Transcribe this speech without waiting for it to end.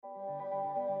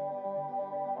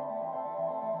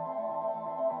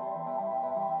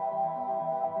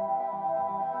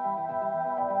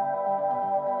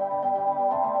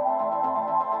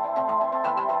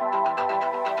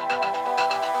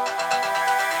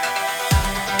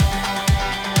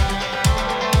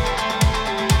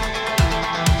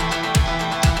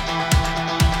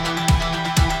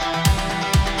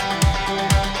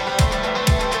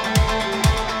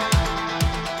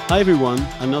Hi everyone,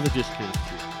 another Discount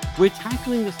here. We're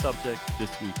tackling the subject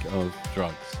this week of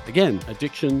drugs. Again,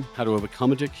 addiction, how to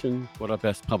overcome addiction, what our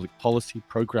best public policy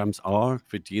programs are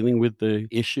for dealing with the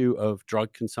issue of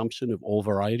drug consumption of all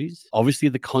varieties. Obviously,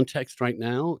 the context right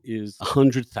now is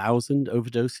 100,000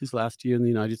 overdoses last year in the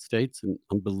United States, an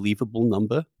unbelievable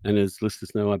number. And as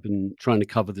listeners know, I've been trying to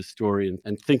cover this story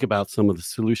and think about some of the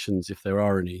solutions, if there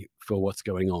are any, for what's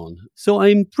going on. So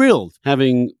I'm thrilled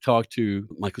having talked to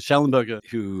Michael Schallenberger,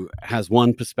 who has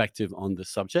one perspective on the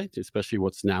subject, especially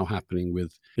what's now happening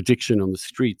with addiction on the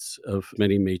streets of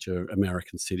many major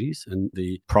American cities and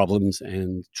the problems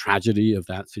and tragedy of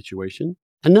that situation.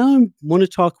 And now I want to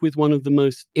talk with one of the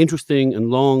most interesting and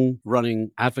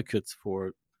long-running advocates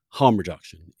for harm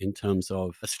reduction in terms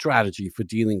of a strategy for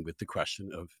dealing with the question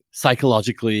of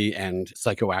psychologically and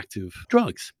psychoactive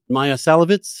drugs. Maia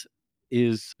Szalavitz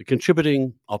is a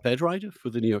contributing op-ed writer for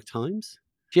the New York Times.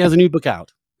 She has a new book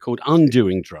out called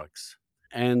Undoing Drugs.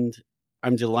 And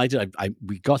I'm delighted.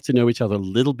 We got to know each other a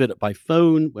little bit by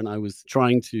phone when I was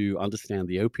trying to understand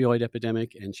the opioid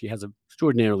epidemic. And she has an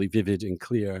extraordinarily vivid and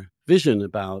clear vision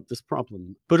about this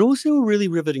problem, but also a really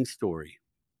riveting story.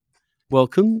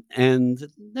 Welcome. And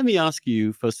let me ask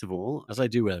you, first of all, as I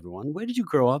do with everyone, where did you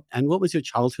grow up and what was your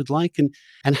childhood like?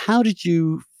 And how did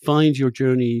you find your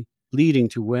journey leading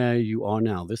to where you are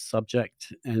now, this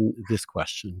subject and this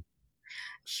question?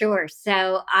 Sure.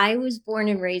 So I was born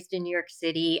and raised in New York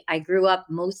City. I grew up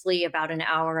mostly about an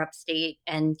hour upstate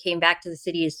and came back to the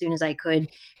city as soon as I could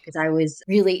because I was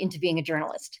really into being a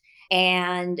journalist.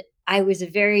 And I was a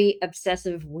very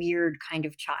obsessive, weird kind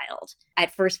of child.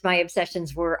 At first, my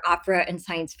obsessions were opera and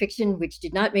science fiction, which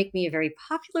did not make me a very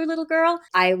popular little girl.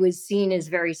 I was seen as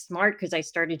very smart because I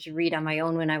started to read on my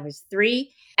own when I was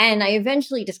 3. And I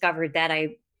eventually discovered that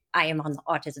I am on the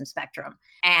autism spectrum.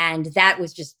 And that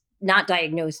was just not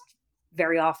diagnosed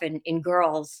very often in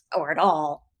girls or at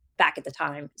all back at the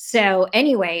time. So,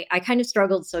 anyway, I kind of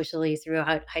struggled socially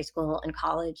throughout high school and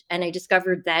college. And I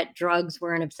discovered that drugs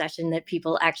were an obsession that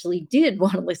people actually did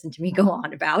want to listen to me go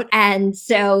on about. And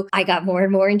so I got more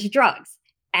and more into drugs.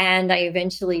 And I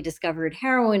eventually discovered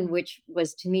heroin, which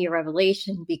was to me a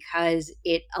revelation because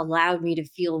it allowed me to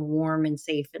feel warm and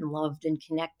safe and loved and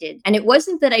connected. And it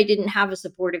wasn't that I didn't have a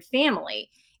supportive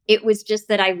family. It was just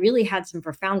that I really had some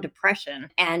profound depression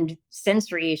and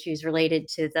sensory issues related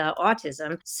to the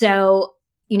autism. So,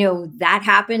 that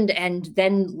happened. And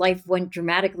then life went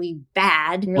dramatically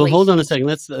bad in Well, hold on a relation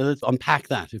to. second. Let's unpack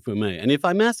that, if we may. And if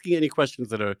I'm asking any questions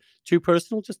that are too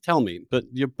personal, just tell me. But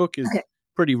your book is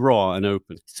pretty raw and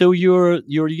open. So you're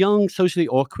young, socially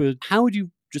awkward. How would you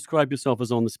describe yourself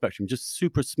as on the spectrum? Just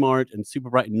super smart and super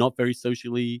bright, and not very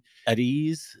socially at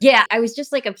ease? Yeah, I was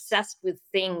just like obsessed with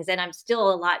things, and I'm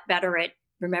still a lot better at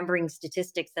remembering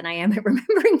statistics than I am at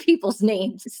remembering people's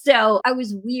names. So I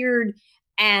was weird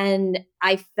and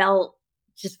I felt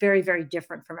just very, very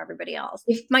different from everybody else.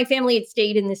 If my family had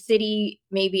stayed in the city,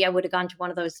 maybe I would have gone to one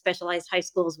of those specialized high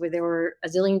schools where there were a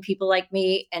zillion people like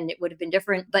me and it would have been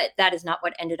different. But that is not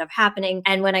what ended up happening.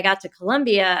 And when I got to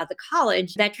Columbia at the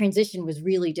college, that transition was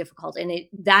really difficult. And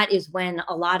that is when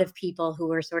a lot of people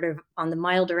who are sort of on the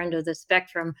milder end of the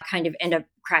spectrum kind of end up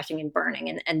crashing and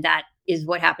burning. And that is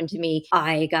what happened to me.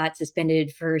 I got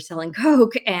suspended for selling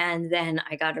coke and then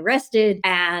I got arrested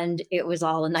and it was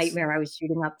all a nightmare. I was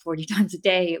shooting up 40 times a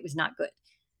day. It was not good.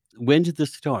 When did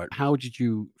this start? How did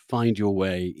you find your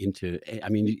way into? I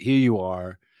mean, here you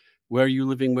are. Where are you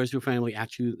living? Where's your family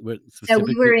actually? Where So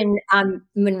we were specifically? in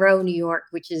Monroe, New York,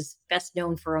 which is best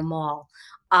known for a mall.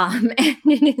 And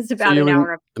it is So about an you're in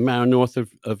hour up. a mile north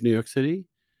of New York City.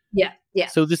 Yeah, yeah.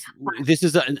 So this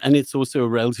is and it's also a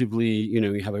relatively,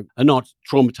 you have a not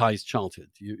traumatized childhood.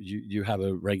 You have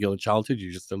a regular childhood.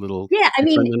 You're just a little Yeah, I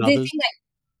mean, different than others.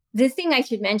 the thing I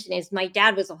should mention is my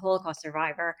dad was a Holocaust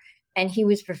survivor and he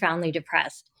was profoundly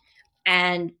depressed.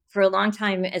 And for a long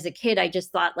time as a kid, I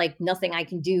just thought like nothing I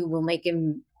can do will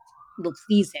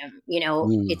please him.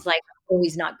 Mm, It's like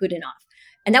always not good enough.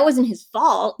 And that wasn't his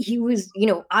fault. He was,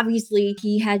 obviously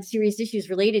he had serious issues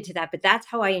related to that, but that's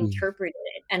how I mm, interpreted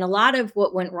it. And a lot of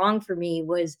what went wrong for me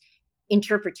was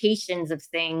interpretations of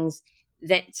things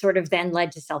that sort of then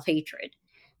led to self hatred right.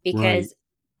 because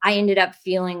I ended up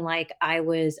feeling like I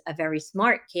was a very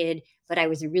smart kid, but I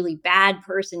was a really bad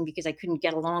person because I couldn't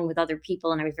get along with other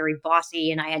people and I was very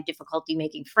bossy and I had difficulty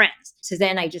making friends. So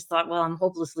then I just thought, well, I'm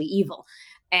hopelessly evil.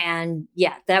 And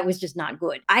yeah, that was just not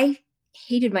good. I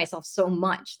hated myself so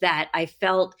much that I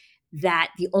felt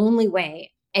that the only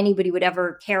way anybody would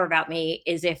ever care about me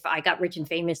is if I got rich and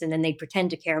famous and then they'd pretend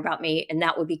to care about me and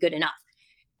that would be good enough.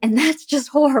 And that's just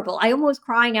horrible. I almost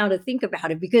cry now to think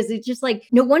about it because it's just like,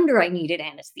 no wonder I needed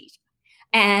anesthesia.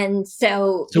 And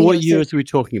so, So what years are we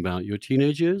talking about? Your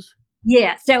teenage years?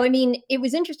 yeah. So, I mean, it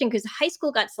was interesting because high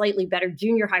school got slightly better.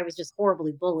 Junior high was just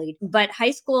horribly bullied. But high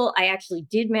school, I actually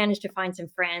did manage to find some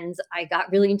friends. I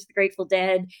got really into the Grateful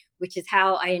Dead, which is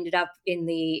how I ended up in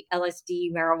the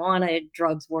LSD marijuana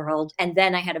drugs world. And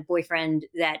then I had a boyfriend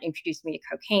that introduced me to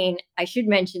cocaine. I should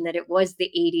mention that it was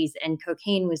the 80s and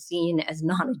cocaine was seen as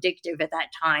non addictive at that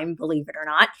time, believe it or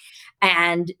not.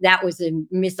 And that was a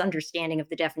misunderstanding of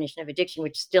the definition of addiction,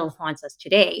 which still haunts us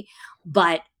today.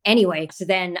 But anyway, so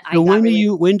then I So got really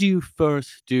when do you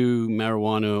first do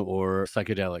marijuana or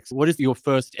psychedelics? What is your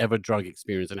first ever drug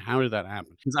experience and how did that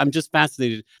happen? Because I'm just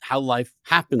fascinated how life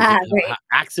happens, how right.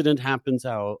 accident happens,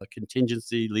 how a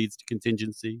contingency leads to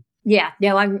contingency. Yeah,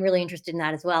 no, I'm really interested in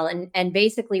that as well. And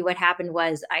basically what happened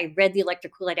was I read the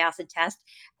electric Kool-Aid acid test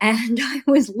and I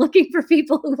was looking for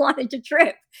people who wanted to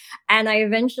trip. And I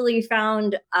eventually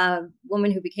found a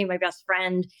woman who became my best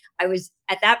friend. I was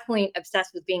at that point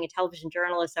obsessed with being a television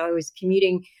journalist. So I was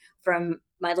commuting from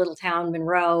my little town,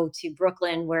 Monroe, to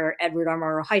Brooklyn, where Edward R.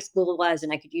 Murrow High School was,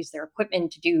 and I could use their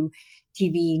equipment to do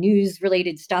TV news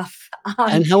related stuff. Um,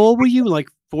 And how old were you? Like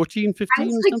 14, I 15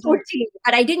 was or like something? 14,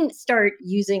 but I didn't start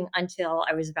using until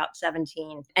I was about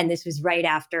 17. And this was right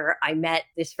after I met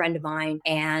this friend of mine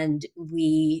and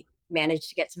we managed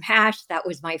to get some hash. That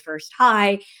was my first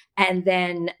high. And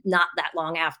then not that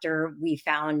long after, we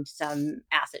found some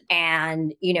acid.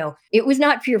 And, it was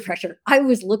not peer pressure. I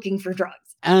was looking for drugs.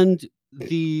 And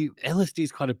the LSD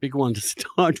is quite a big one to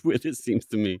start with, it seems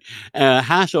to me.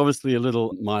 Hash, obviously, a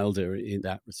little milder in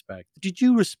that respect. Did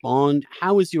you respond?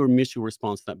 How was your initial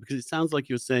response to that? Because it sounds like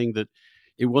you're saying that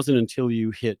it wasn't until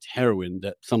you hit heroin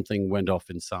that something went off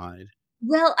inside.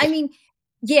 Well, I mean,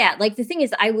 yeah, like the thing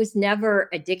is, I was never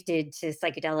addicted to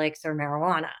psychedelics or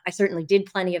marijuana. I certainly did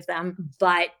plenty of them,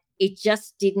 but it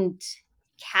just didn't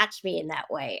catch me in that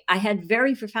way. I had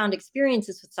very profound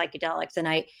experiences with psychedelics, and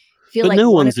I feel But like no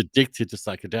one of one's addicted to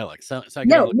psychedelics. no,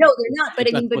 Psychedelics, no, they're not. But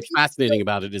I mean, that's but what's people fascinating still,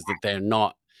 about it is that they're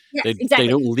not, yes, they exactly.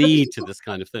 don't But lead to people, this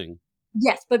kind of thing.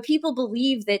 yes, but people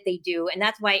believe that they do, and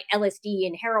that's why LSD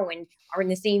and heroin are in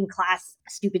the same class,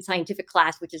 stupid scientific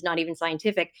class, which is not even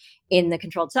scientific in the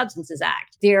Controlled Substances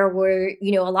Act. There were,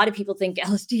 a lot of people think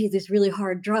LSD is this really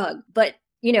hard drug, but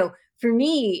for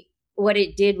me, what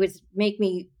it did was make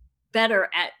me better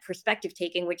at perspective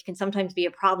taking, which can sometimes be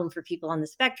a problem for people on the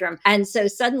spectrum. And so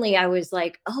suddenly I was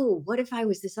like, oh, what if I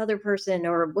was this other person?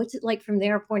 Or what's it like from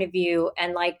their point of view?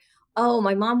 And like, oh,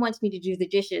 my mom wants me to do the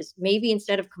dishes. Maybe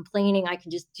instead of complaining, I can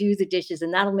just do the dishes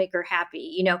and that'll make her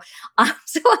happy.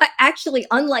 So I actually,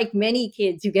 unlike many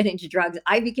kids who get into drugs,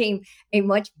 I became a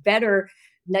much better,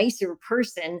 nicer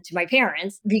person to my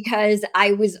parents because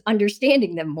I was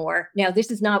understanding them more. Now,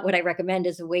 this is not what I recommend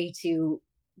as a way to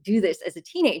do this as a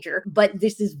teenager, but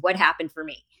this is what happened for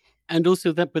me. And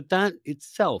also that, but that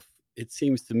itself, it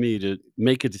seems to me to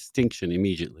make a distinction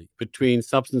immediately between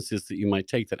substances that you might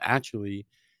take that actually,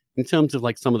 in terms of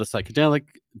like some of the psychedelic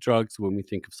drugs, when we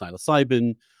think of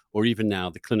psilocybin, or even now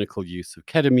the clinical use of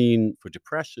ketamine for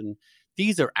depression,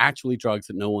 these are actually drugs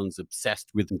that no one's obsessed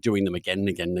with doing them again and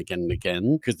again and again and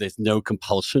again because there's no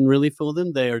compulsion really for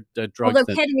them. They're drugs Although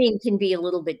that, ketamine can be a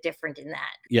little bit different in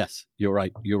that. yes, you're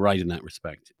right. You're right in that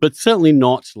respect, but certainly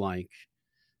not like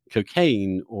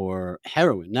cocaine or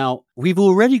heroin. Now, we've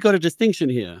already got a distinction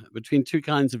here between two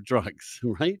kinds of drugs,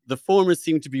 right? The former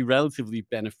seem to be relatively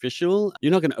beneficial.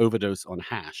 You're not going to overdose on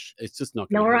hash. It's just not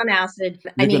going to Nor happen. on acid.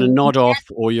 I You're going to mean, nod off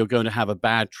or you're going to have a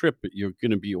bad trip, but you're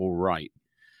going to be all right.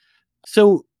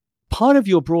 So, part of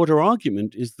your broader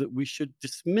argument is that we should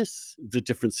dismiss the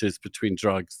differences between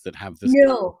drugs that have this kind of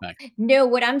no, effect. no,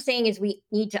 what I'm saying is we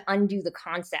need to undo the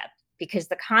concept because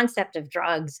the concept of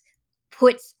drugs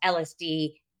puts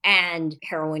LSD and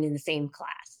heroin in the same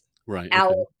class. Right.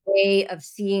 Our Okay. way of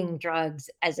seeing drugs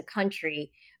as a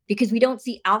country, because we don't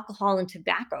see alcohol and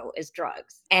tobacco as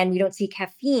drugs, and we don't see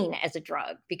caffeine as a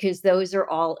drug because those are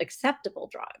all acceptable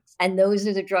drugs. And those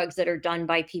are the drugs that are done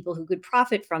by people who could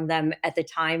profit from them at the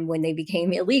time when they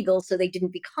became illegal, so they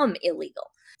didn't become illegal.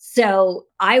 So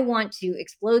I want to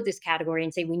explode this category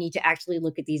and say we need to actually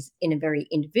look at these in a very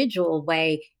individual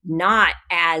way, not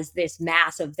as this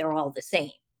mass of they're all the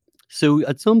same. So,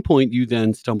 at some point, you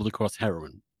then stumbled across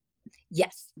heroin.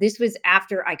 Yes, this was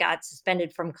after I got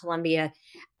suspended from Columbia,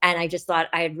 and I just thought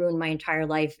I had ruined my entire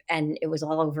life and it was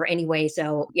all over anyway.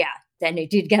 So, yeah, then it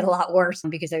did get a lot worse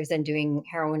because I was then doing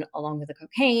heroin along with the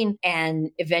cocaine. And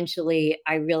eventually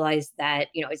I realized that,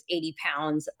 I was 80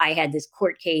 pounds. I had this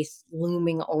court case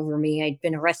looming over me. I'd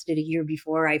been arrested a year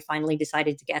before. I finally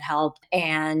decided to get help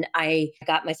and I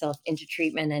got myself into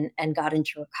treatment and got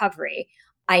into recovery.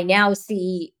 I now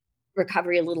see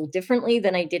recovery a little differently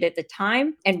than I did at the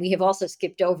time. And we have also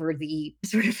skipped over the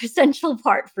sort of essential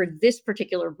part for this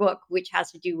particular book, which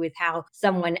has to do with how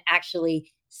someone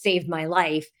actually saved my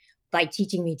life by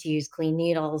teaching me to use clean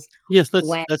needles Yes,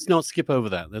 when let's not skip over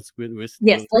that. yes,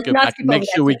 Let's let's go not back skip and make over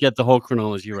sure that. we So, get the whole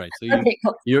chronology right. So okay,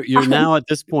 cool. you're now at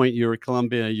this point, you're at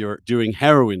Columbia, you're doing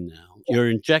heroin now. You're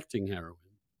injecting heroin.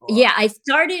 Wow. Yeah, I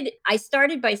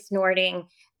started by snorting,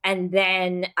 and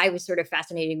then I was sort of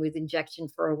fascinated with injection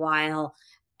for a while,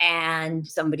 and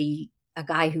a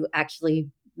guy who actually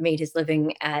made his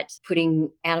living at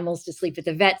putting animals to sleep at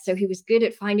the vet, so he was good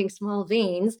at finding small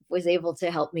veins, was able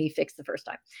to help me fix the first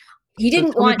time. He So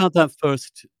didn't tell me want about that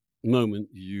first moment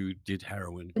you did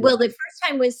heroin. Well, the first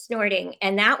time was snorting,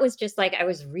 and that was just like I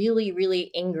was really,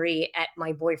 really angry at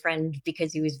my boyfriend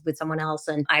because he was with someone else,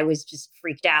 and I was just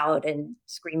freaked out and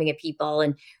screaming at people.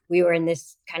 And we were in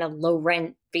this kind of low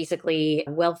rent, basically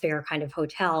welfare kind of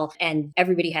hotel, and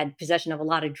everybody had possession of a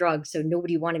lot of drugs, so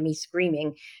nobody wanted me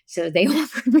screaming. So they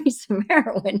offered me some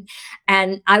heroin,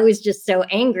 and I was just so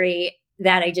angry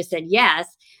that I just said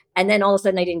yes. And then all of a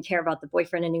sudden, I didn't care about the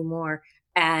boyfriend anymore.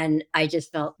 And I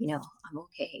just felt, I'm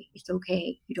okay. It's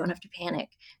okay. You don't have to panic.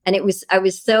 And I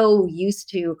was so used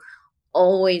to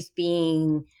always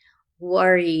being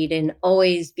worried and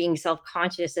always being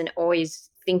self-conscious and always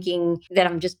thinking that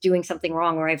I'm just doing something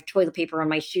wrong or I have toilet paper on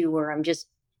my shoe or I'm just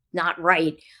not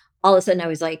right. All of a sudden I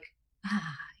was like,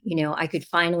 I could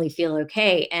finally feel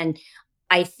okay. And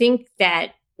I think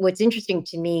that what's interesting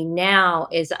to me now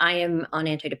is I am on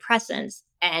antidepressants.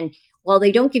 And while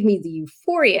they don't give me the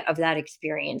euphoria of that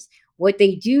experience, what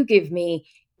they do give me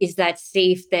is that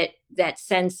sense,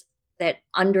 that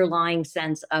underlying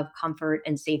sense of comfort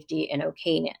and safety and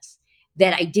okayness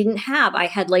that I didn't have. I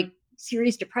had like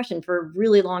serious depression for a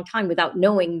really long time without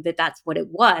knowing that that's what it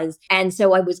was. And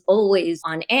so I was always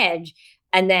on edge.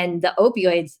 And then the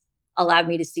opioids allowed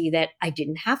me to see that I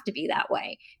didn't have to be that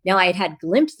way. Now, I had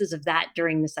glimpses of that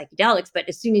during the psychedelics, but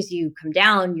as soon as you come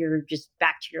down, you're just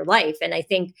back to your life. And I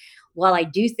think while I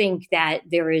do think that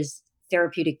there is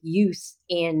therapeutic use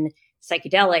in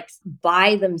psychedelics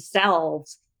by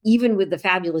themselves, even with the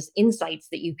fabulous insights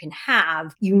that you can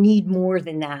have, you need more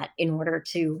than that in order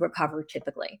to recover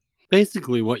typically.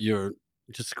 Basically, what you're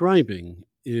describing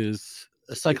is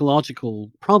a psychological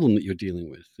problem that you're dealing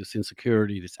with, this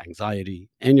insecurity, this anxiety,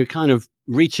 and you're kind of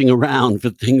reaching around for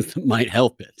things that might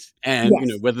help it. And,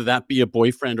 Yes, whether that be a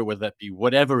boyfriend or whether that be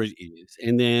whatever it is.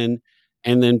 And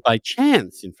then by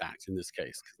chance, in fact, in this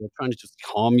case, because they're trying to just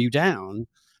calm you down,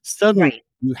 suddenly right.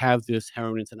 you have this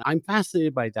heroin incident. I'm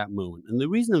fascinated by that moment. And the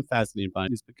reason I'm fascinated by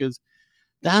it is because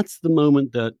that's the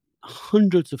moment that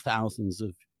hundreds of thousands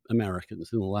of Americans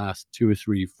in the last 2 or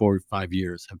 3, 4 or 5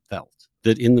 years have felt.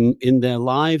 That in their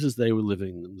lives as they were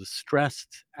living them, the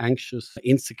stressed, anxious,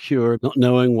 insecure, not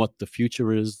knowing what the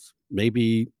future is,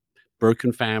 maybe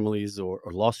broken families or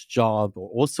lost job or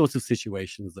all sorts of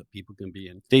situations that people can be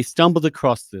in. They stumbled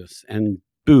across this and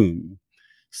boom,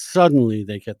 suddenly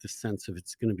they get this sense of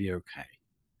it's gonna be okay.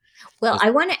 Well, There's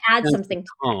I want to add sense of something to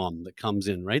that. calm that comes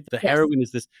in, right? The Yes. heroin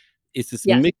is this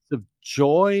Yes. mix of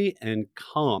joy and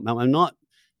calm. Now, I'm not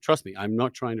trust me, I'm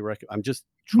not trying to I'm just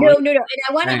trying No, to no, no,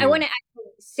 and I understand. wanna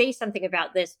actually say something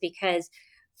about this because,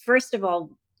 first of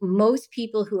all, most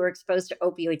people who are exposed to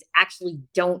opioids actually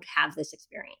don't have this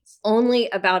experience. Only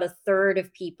about a third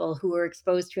of people who are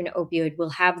exposed to an opioid will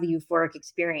have the euphoric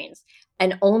experience,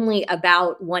 and only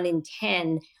about 1 in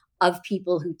 10 of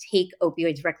people who take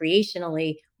opioids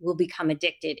recreationally will become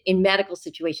addicted. In medical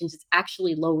situations, it's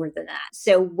actually lower than that.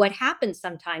 So what happens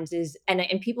sometimes is and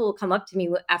people will come up to me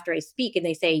after I speak and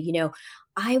they say,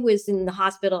 I was in the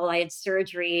hospital, I had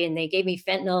surgery, and they gave me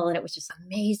fentanyl, and it was just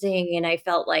amazing. And I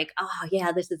felt like, oh,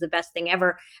 yeah, this is the best thing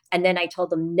ever. And then I told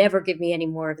them, never give me any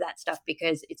more of that stuff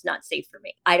because it's not safe for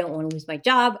me. I don't want to lose my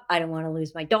job. I don't want to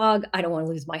lose my dog. I don't want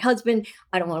to lose my husband.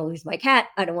 I don't want to lose my cat.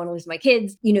 I don't want to lose my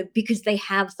kids, because they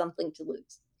have something to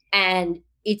lose. And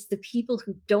it's the people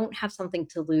who don't have something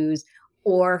to lose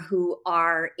or who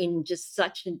are in just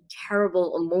such a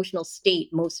terrible emotional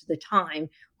state most of the time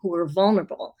who are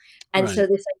vulnerable. And Right. so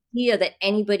this idea that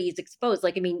anybody is exposed,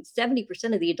 like, I mean,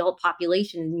 70% of the adult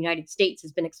population in the United States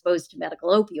has been exposed to medical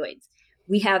opioids.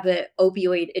 We have an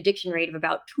opioid addiction rate of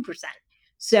about 2%.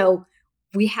 So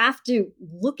we have to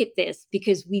look at this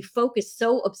because we focus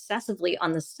so obsessively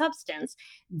on the substance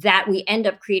that we end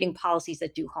up creating policies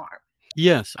that do harm.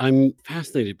 Yes, I'm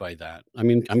fascinated by that. I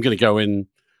mean, I'm gonna go in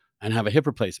and have a hip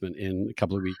replacement in a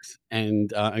couple of weeks,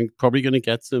 and, I'm probably gonna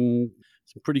get some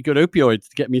pretty good opioids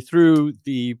to get me through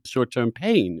the short-term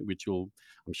pain, which will,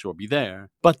 I'm sure, be there.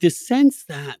 But this sense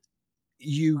that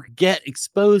you get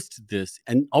exposed to this,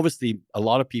 and obviously a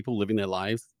lot of people living their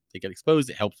lives They get exposed,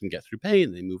 it helps them get through pain,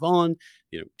 and they move on.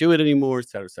 They don't do it anymore, et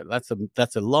cetera, et cetera.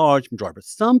 That's a large majority. But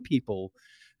some people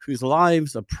whose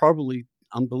lives are probably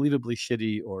unbelievably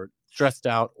shitty or stressed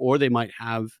out, or they might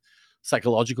have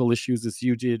psychological issues as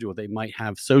you did, or they might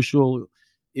have social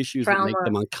issues that make Trauma.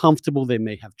 them uncomfortable. They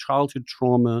may have childhood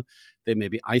trauma. They may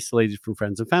be isolated from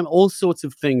friends and family, all sorts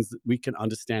of things that we can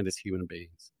understand as human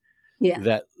beings Yeah.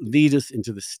 that lead us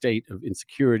into the state of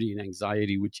insecurity and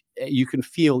anxiety, which you can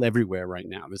feel everywhere right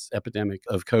now. This epidemic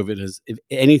of COVID has, if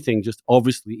anything, just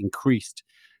obviously increased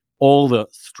all the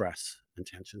stress and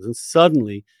tensions. And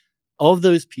suddenly, of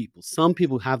those people, some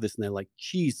people have this and they're like,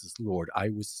 Jesus Lord, I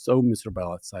was so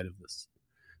miserable outside of this.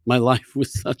 My life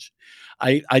was such,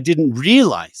 I didn't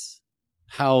realize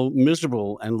how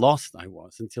miserable and lost I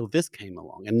was until this came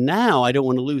along. And now I don't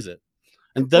want to lose it.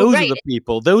 And Well, those are right.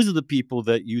 the people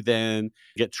that you then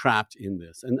get trapped in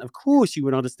this. And of course, you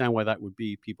would understand why that would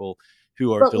be people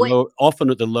who are But what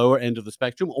often at the lower end of the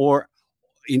spectrum, or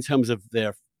in terms of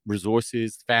their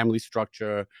resources, family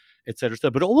structure, et cetera, et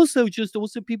cetera. But also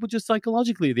people just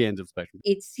psychologically at the end of the spectrum.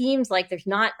 it seems like there's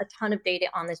not a ton of data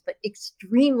on this, but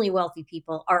extremely wealthy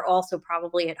people are also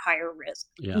probably at higher risk.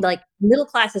 Yeah. Like middle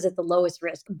class is at the lowest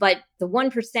risk, but the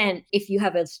 1%, if you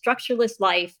have a structureless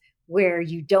life where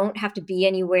you don't have to be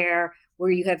anywhere,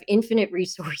 where you have infinite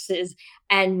resources,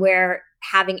 and where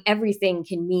having everything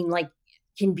can mean like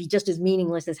can be just as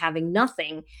meaningless as having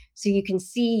nothing. So you can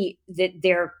see that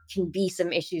there can be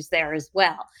some issues there as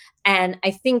well. And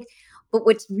I think, but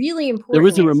what's really There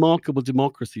is important a is remarkable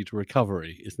democracy to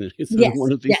recovery, isn't it? It's sort of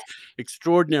one yes, of yes, these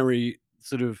extraordinary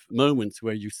sort of moments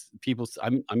where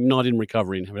I'm not in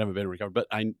recovery and have never been in recovery, but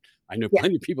I know yeah,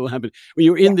 plenty of people who have been. When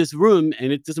you're yeah. in this room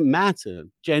and it doesn't matter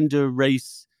gender,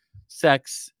 race,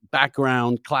 sex,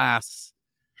 background, class.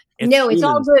 It's No, it's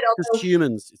all humans. good, It's just although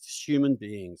humans. It's human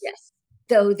beings. yes,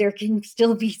 though there can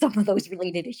still be some of those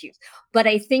related issues. But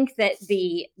I think that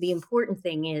the important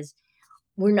thing is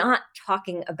we're not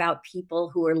talking about people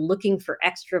who are looking for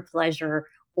extra pleasure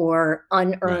or Right.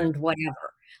 unearned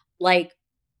whatever. Like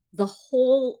the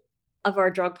whole of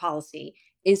our drug policy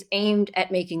is aimed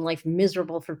at making life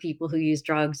miserable for people who use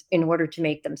drugs in order to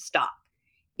make them stop.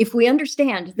 If we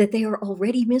understand that they are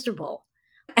already miserable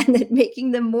and that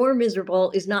making them more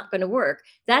miserable is not going to work,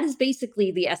 that is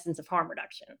basically the essence of harm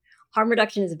reduction. Harm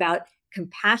reduction is about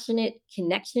compassionate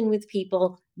connection with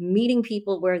people, meeting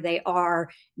people where they are,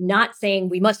 not saying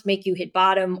we must make you hit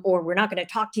bottom or we're not going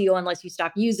to talk to you unless you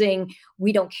stop using.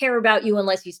 We don't care about you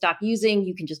unless you stop using.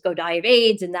 You can just go die of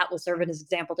AIDS and that will serve as an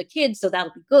example to kids. So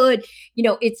that'll be good.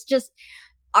 It's just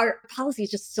our policy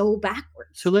is just so So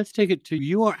backwards. let's take it to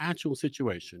your actual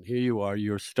situation. Here you are,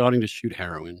 you're starting to shoot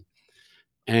heroin.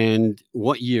 And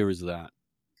what year is that?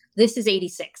 This is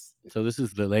 86. So this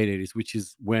is the late 80s, which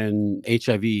is when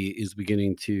HIV is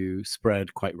beginning to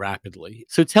spread quite rapidly.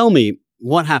 So tell me,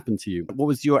 what happened to you? What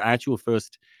was your actual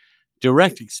first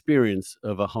direct experience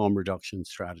of a harm reduction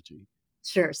strategy?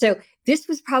 Sure. So this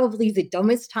was probably the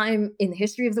dumbest time in the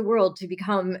history of the world to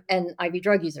become an IV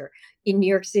drug user in New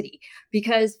York City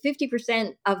because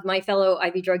 50% of my fellow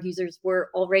IV drug users were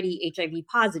already HIV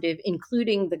positive,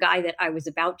 including the guy that I was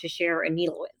about to share a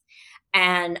needle with.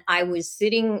 And I was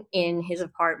sitting in his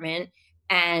apartment,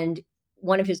 and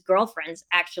one of his girlfriends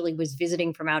actually was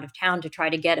visiting from out of town to try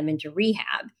to get him into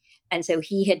rehab. And so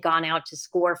he had gone out to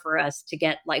score for us to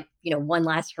get like, one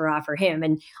last hurrah for him.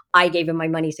 And I gave him my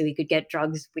money so he could get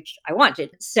drugs, which I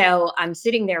wanted. So I'm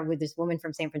sitting there with this woman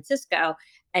from San Francisco,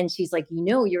 and she's like,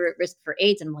 you're at risk for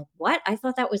AIDS. And I'm like, what? I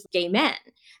thought that was gay men.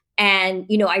 And,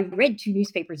 I read 2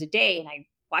 newspapers a day and I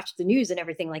watched the news and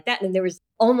everything like that. And there was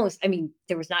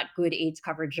there was not good AIDS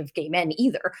coverage of gay men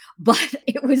either, but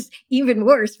it was even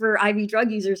worse for IV drug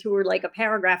users who were like a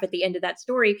paragraph at the end of that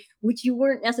story, which you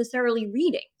weren't necessarily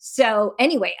reading. So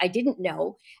anyway, I didn't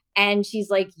know. And she's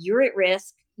like, you're at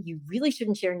risk. You really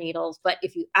shouldn't share needles, but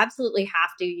if you absolutely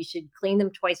have to, you should clean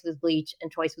them twice with bleach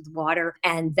and twice with water,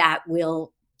 and that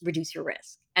will reduce your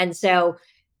risk. And so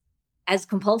as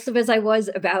compulsive as I was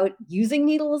about using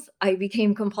needles, I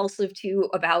became compulsive too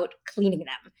about cleaning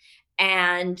them.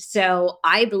 And so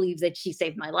I believe that she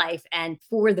saved my life. And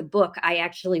for the book, I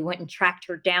actually went and tracked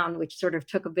her down, which sort of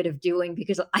took a bit of doing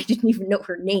because I didn't even know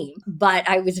her name. But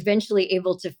I was eventually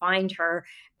able to find her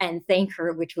and thank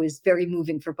her, which was very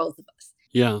moving for both of us.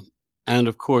 Yeah. And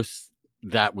of course,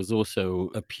 that was also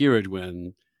a period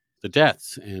when the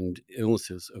deaths and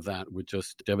illnesses of that were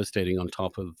just devastating on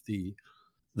top of the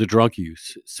drug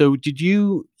use. So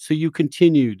you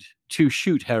continued to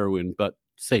shoot heroin, but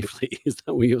safely. Is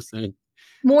that what you're saying?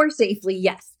 More safely,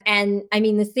 yes. And I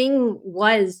mean, the thing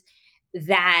was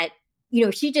that,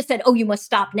 she just said, oh, you must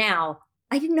stop now.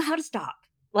 I didn't know how to stop.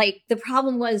 Like, the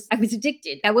problem was I was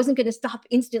addicted. I wasn't going to stop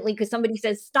instantly because somebody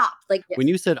says stop. Like, When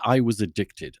yes. you said I was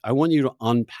addicted, I want you to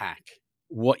unpack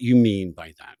what you mean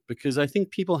by that, because I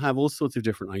think people have all sorts of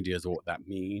different ideas of what that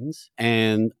means.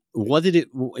 And what did it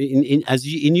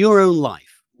in your own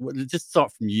life? Just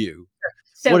start from you. What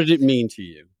So did it mean to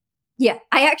you? yeah,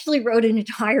 I actually wrote an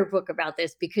entire book about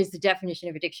this because the definition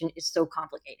of addiction is so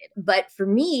complicated. But for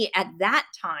me at that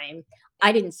time,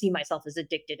 I didn't see myself as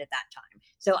addicted at that time.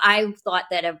 So I thought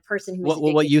that a person who is What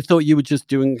addicted, you thought you were just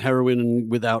doing heroin and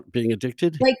without being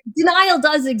addicted? like, denial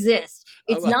does exist.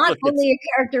 Oh, It's well, not look, it's only a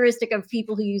characteristic of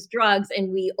people who use drugs,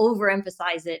 and we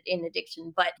overemphasize it in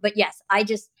addiction. But yes, I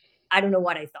don't know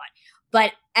what I thought.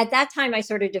 But at that time I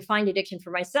sort of defined addiction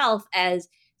for myself as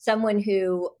someone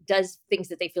who does things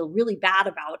that they feel really bad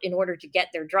about in order to get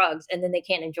their drugs, and then they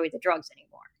can't enjoy the drugs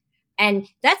anymore. And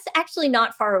that's actually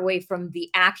not far away from the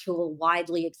actual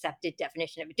widely accepted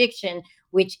definition of addiction,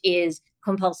 which is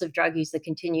compulsive drug use that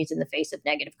continues in the face of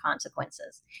negative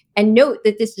consequences. And note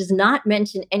that this does not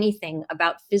mention anything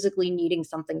about physically needing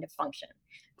something to function.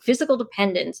 Physical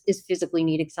dependence is physically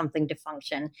needing something to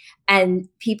function. And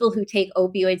people who take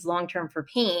opioids long term for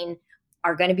pain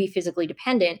are going to be physically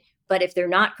dependent. But if they're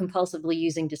not compulsively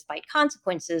using despite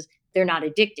consequences, they're not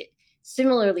addicted.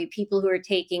 Similarly, people who are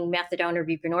taking methadone or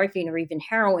buprenorphine or even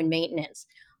heroin maintenance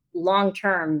long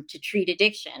term to treat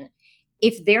addiction,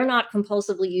 if they're not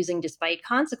compulsively using despite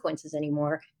consequences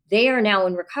anymore, they are now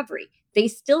in recovery. They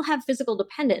still have physical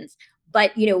dependence,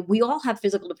 but we all have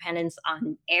physical dependence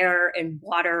on air and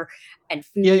water and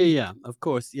yeah, food. yeah, yeah. Of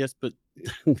course, yes, but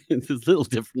it's a little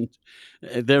different.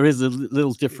 There is a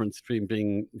little difference between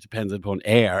being dependent upon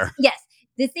air. Yes,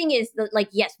 the thing is that, like,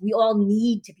 yes, we all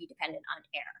need to be dependent on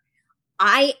air.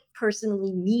 I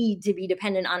personally need to be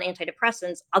dependent on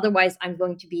antidepressants. Otherwise, I'm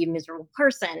going to be a miserable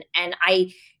person. And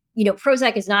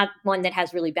Prozac is not one that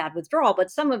has really bad withdrawal,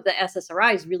 but some of the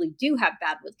SSRIs really do have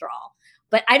bad withdrawal.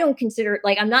 But I don't consider,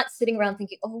 like, I'm not sitting around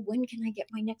thinking, oh, when can I get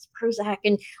my next Prozac?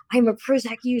 And I'm a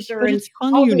Prozac user But and it's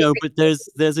funny, all those but things.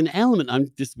 there's an element.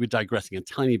 We're digressing a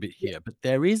tiny bit here, but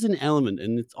there is an element,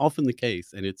 and it's often the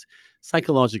case, and it's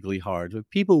psychologically hard with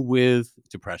people with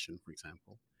depression, for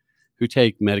example, who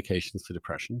take medications for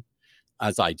depression,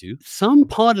 as I do. Some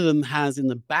part of them has in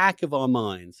the back of our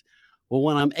minds, well,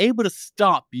 when I'm able to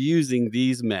stop using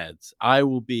these meds, I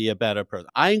will be a better person.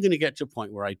 I'm going to get to a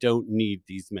point where I don't need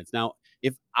these meds. Now,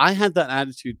 if I had that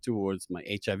attitude towards my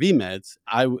HIV meds,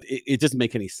 it doesn't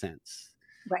make any sense.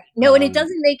 Right. No, and it Um,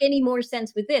 doesn't make any more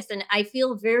sense with this. And I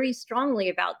feel very strongly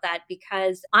about that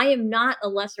because I am not a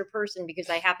lesser person because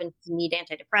I happen to need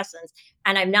antidepressants,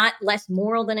 and I'm not less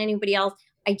moral than anybody else.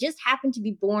 I just happen to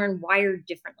be born wired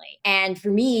differently. And for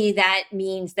me, that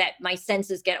means that my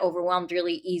senses get overwhelmed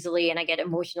really easily and I get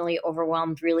emotionally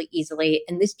overwhelmed really easily.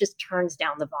 And this just turns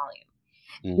down the volume.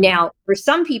 mm. Now, for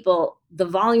some people, the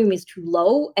volume is too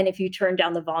low. And if you turn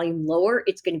down the volume lower,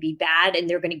 it's going to be bad and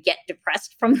they're going to get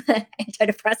depressed from the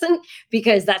antidepressant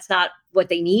because that's not what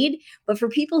they need. But for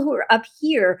people who are up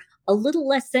here, a little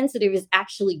less sensitive is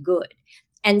actually good.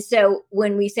 And so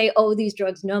when we say, oh, these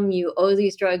drugs numb you, oh,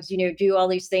 these drugs, do all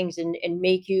these things and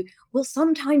make you, well,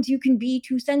 sometimes you can be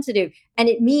too sensitive. And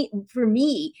for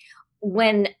me,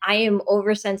 when I am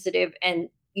oversensitive and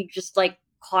you just like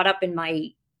caught up in my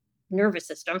nervous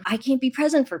system, I can't be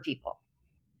present for people.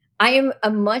 I am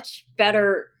a much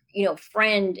better,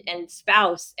 friend and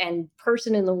spouse and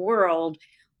person in the world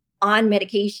on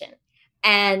medication.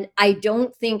 And I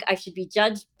don't think I should be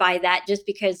judged by that just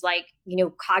because, like,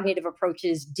 cognitive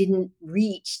approaches didn't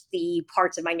reach the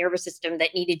parts of my nervous system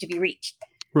that needed to be reached.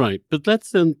 Right. But let's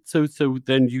then so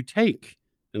then you take,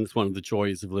 and it's one of the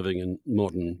joys of living in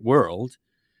modern world,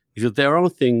 is that there are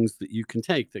things that you can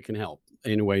take that can help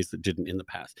in ways that didn't in the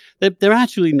past. They're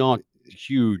actually not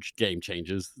huge game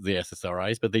changers, the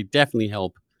SSRIs, but they definitely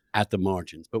help at the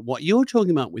margins. But what you're talking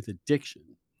about with addiction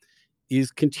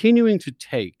is continuing to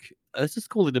take, let's just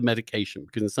call it a medication,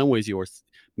 because in some ways you're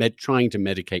trying to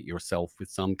medicate yourself with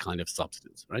some kind of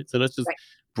substance, right? So let's just Right.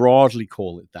 broadly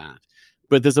call it that.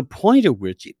 But there's a point at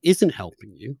which it isn't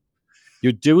helping you.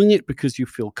 You're doing it because you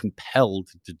feel compelled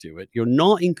to do it. You're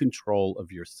not in control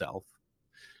of yourself.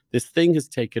 This thing has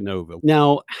taken over.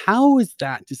 Now, how is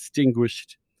that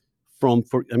distinguished I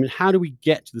mean, how do we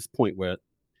get to this point where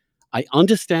I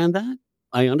understand that?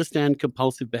 I understand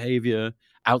compulsive behavior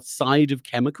outside of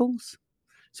chemicals.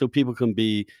 So people can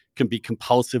be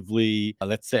compulsively,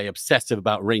 let's say, obsessive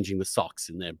about arranging the socks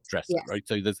in their dresser, Yes. right?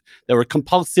 So there are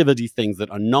compulsivity things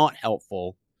that are not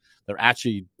helpful. They're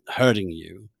actually hurting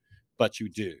you, but you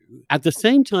do. At the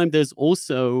same time, there's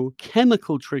also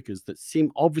chemical triggers that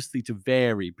seem obviously to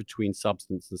vary between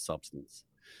substance and substance.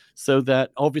 so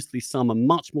that obviously some are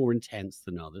much more intense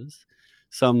than others.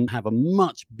 Some have a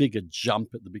much bigger jump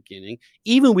at the beginning.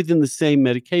 Even within the same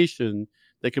medication,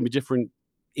 there can be different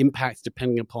impacts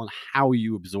depending upon how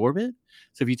you absorb it.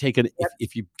 So if you take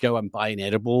if you go and buy an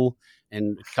edible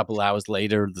and a couple hours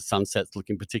later the sunset's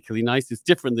looking particularly nice, it's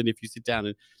different than if you sit down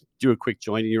and do a quick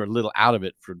joint and you're a little out of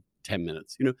it for 10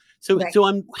 minutes, you know. So Right. so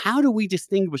I'm how do we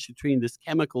distinguish between this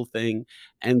chemical thing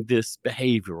and this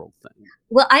behavioral thing?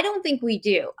 Well, I don't think we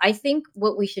do. I think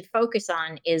what we should focus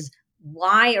on is,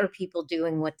 why are people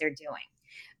doing what they're doing?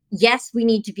 Yes, we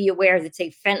need to be aware that,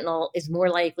 say, fentanyl is more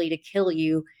likely to kill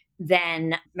you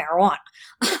than marijuana.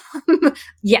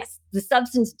 Yes, the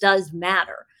substance does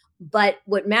matter. But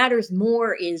what matters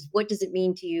more is, what does it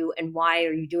mean to you and why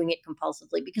are you doing it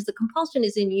compulsively? Because the compulsion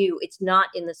is in you, it's not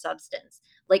in the substance.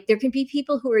 Like, there can be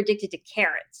people who are addicted to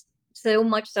carrots, so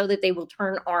much so that they will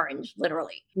turn orange,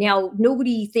 literally. Now,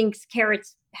 nobody thinks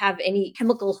carrots have any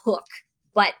chemical hook,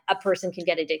 but a person can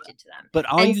get addicted to them. But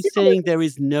are And you similarly, saying there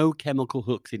is no chemical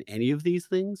hooks in any of these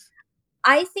things?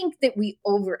 I think that we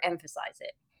overemphasize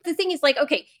it. The thing is, like,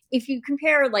 okay, if you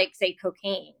compare, like, say,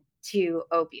 cocaine to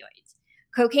opioids,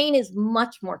 cocaine is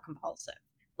much more compulsive.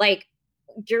 Like,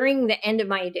 during the end of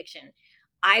my addiction,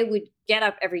 I would get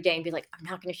up every day and be like, I'm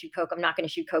not going to shoot Coke. I'm not going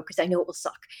to shoot Coke because I know it will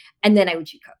suck. And then I would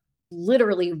shoot Coke.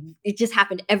 Literally, it just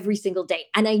happened every single day.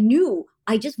 And I knew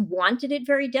I just wanted it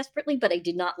very desperately, but I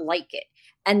did not like it.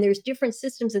 And there's different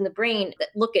systems in the brain that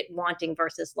look at wanting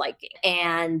versus liking.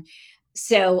 And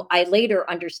so I later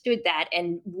understood that.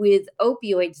 And with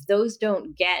opioids, those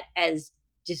don't get as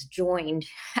disjoined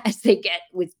as they get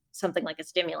with something like a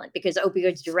stimulant, because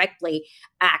opioids directly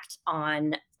act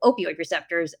on opioid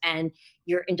receptors, and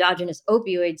your endogenous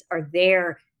opioids are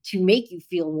there to make you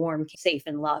feel warm, safe,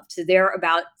 and loved. So they're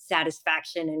about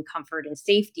satisfaction and comfort and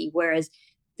safety. Whereas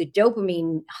the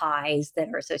dopamine highs that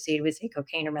are associated with, say,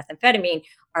 cocaine or methamphetamine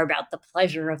are about the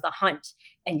pleasure of the hunt,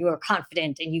 and you are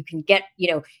confident and you can get,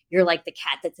 you're like the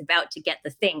cat that's about to get the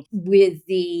thing. With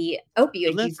the But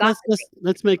opioids, you've got the thing.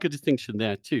 let's make a distinction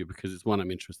there too, because it's one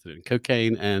I'm interested in: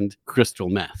 cocaine and crystal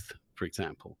meth, for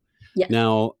example. Yes.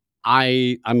 Now,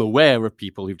 I'm aware of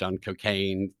people who've done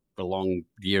cocaine for long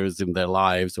years in their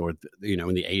lives, or in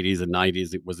the 80s and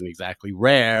 90s, it wasn't exactly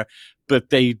rare, but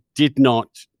they did not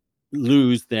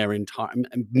lose their entire.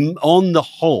 On the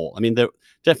whole, I mean, there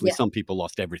definitely Yeah. some people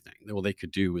lost everything. All they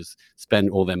could do was spend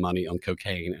all their money on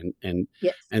cocaine,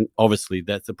 Yes. and obviously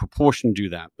that's a proportion do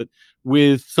that. But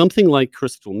with something like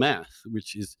crystal meth,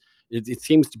 which is it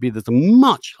seems to be there's a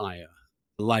much higher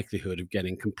likelihood of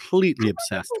getting completely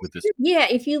obsessed with this. Yeah,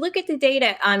 if you look at the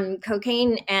data,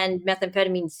 cocaine and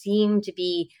methamphetamine seem to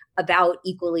be about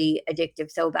equally addictive.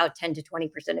 So about 10 to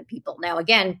 20% of people. Now,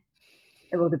 again,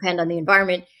 it will depend on the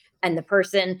environment and the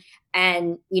person.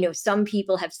 And, some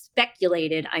people have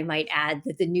speculated, I might add,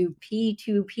 that the new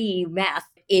P2P meth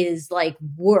is like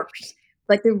worse.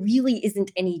 But there really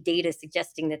isn't any data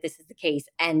suggesting that this is the case.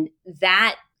 And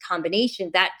that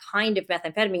combination, that kind of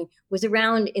methamphetamine, was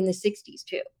around in the 60s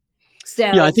too.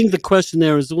 Yeah, I So, think the question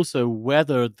there is also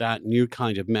whether that new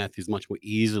kind of meth is much more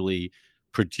easily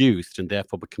produced and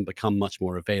therefore can become much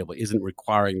more available, isn't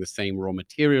requiring the same raw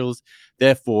materials,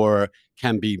 therefore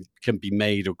can be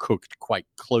made or cooked quite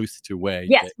close to where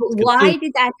yes, it's but consumed. why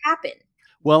did that happen?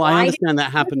 Well, I Why did understand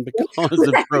that happened because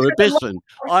of That's a long prohibition.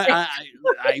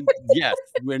 question. Yes,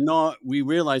 we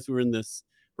realize we're in this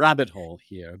rabbit hole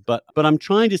here, but I'm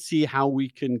trying to see how we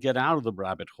can get out of the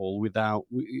rabbit hole without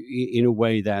in a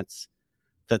way that's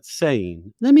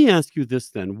sane. Let me ask you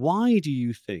this then. Why do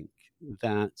you think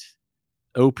that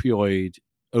opioid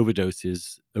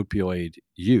opioid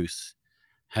use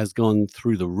has gone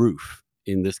through the roof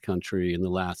in this country in the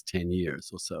last 10 years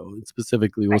or so, and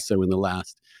specifically Right. also in the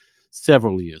last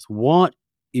several years? What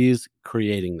is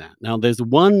creating that? Now, there's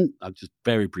one, I'll just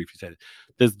very briefly say it.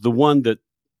 There's the one that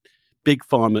big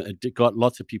pharma got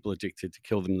lots of people addicted to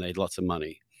kill them, made lots of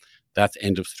money. That's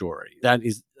end of story. That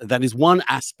is one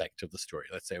aspect of the story.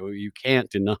 Let's say, well, you can't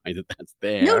deny that that's No,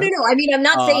 no, there. no. I mean, I'm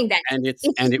not saying that. And It's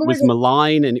and just it more was than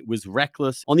malign and it was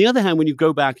reckless. On the other hand, when you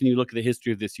go back and you look at the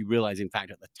history of this, you realize, in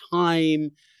fact, at the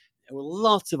time, there were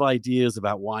lots of ideas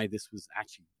about why this was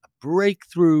actually a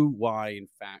breakthrough, why, in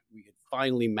fact, we had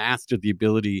finally mastered the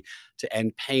ability to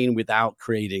end pain without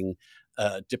creating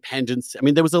dependence. I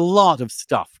mean, there was a lot of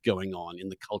stuff going on in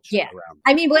the culture yeah. around.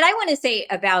 I mean, what I want to say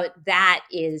about that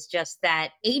is just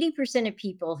that 80% of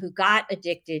people who got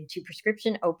addicted to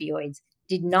prescription opioids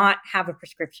did not have a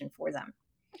prescription for them.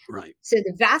 Right. So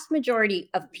the vast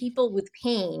majority of people with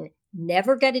pain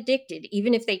never get addicted,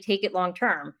 even if they take it long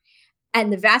term.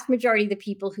 And the vast majority of the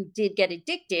people who did get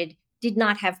addicted did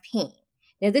not have pain.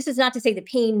 Now, this is not to say the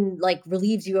pain like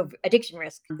relieves you of addiction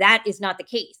risk. That is not the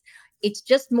case. It's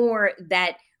just more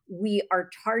that we are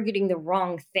targeting the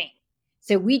wrong thing.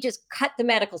 So we just cut the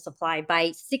medical supply by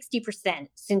 60%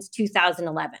 since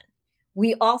 2011.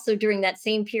 We also, during that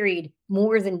same period,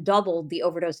 more than doubled the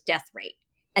overdose death rate.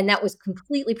 And that was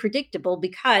completely predictable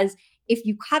because if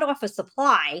you cut off a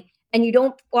supply and you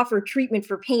don't offer treatment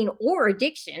for pain or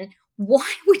addiction, why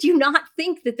would you not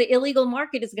think that the illegal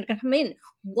market is going to come in?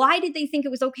 Why did they think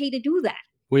it was okay to do that?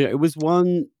 Well, yeah, it was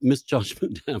one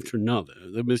misjudgment after another.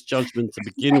 The misjudgment to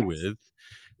begin Yes. with,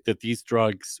 that these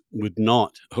drugs would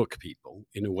not hook people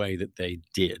in a way that they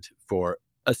did for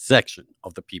a section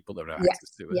of the people that have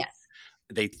access Yes. to it. Yes.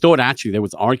 They thought actually there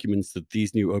was arguments that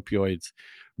these new opioids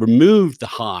removed the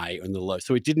high and the low,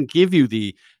 so it didn't give you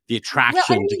the Well, I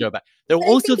attraction to mean, go back. There were but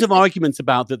I all think sorts of arguments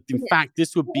about that. In yeah. fact,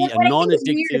 this would be a What I think is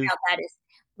weird non-addictive. about that is,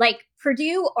 like,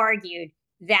 Purdue argued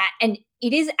that, and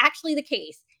it is actually the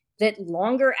case, that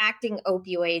longer acting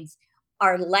opioids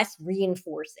are less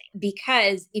reinforcing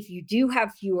because if you do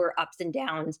have fewer ups and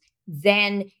downs,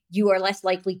 then you are less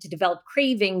likely to develop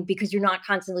craving because you're not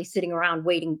constantly sitting around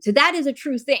waiting. So that is a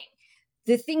true thing.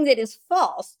 The thing that is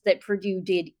false that Purdue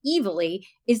did evilly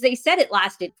is they said it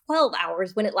lasted 12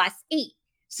 hours when it lasts 8. Yeah.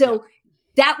 So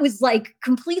that was like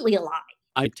completely a lie.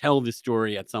 I tell this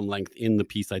story at some length in the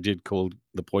piece I did called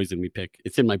 "The Poison We Pick."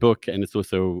 It's in my book, and it's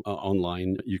also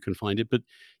online. You can find it. But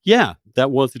yeah,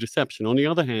 that was a deception. On the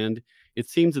other hand, it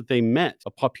seems that they met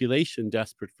a population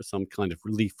desperate for some kind of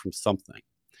relief from something.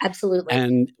 Absolutely.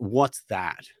 And what's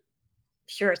that?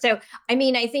 Sure. So, I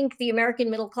mean, I think the American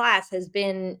middle class has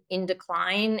been in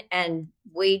decline and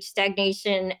wage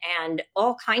stagnation and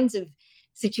all kinds of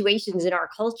situations in our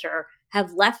culture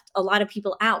have left a lot of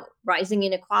people out. Rising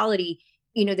inequality,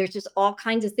 there's just all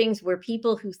kinds of things where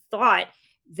people who thought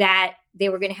that they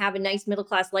were going to have a nice middle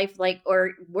class life like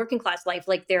or working class life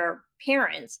like their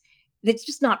parents, that's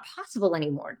just not possible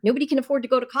anymore. Nobody can afford to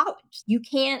go to college. You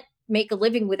can't make a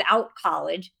living without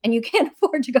college and you can't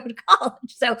afford to go to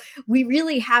college. So we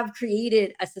really have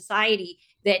created a society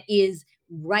that is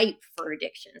ripe for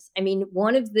addictions. I mean,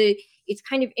 it's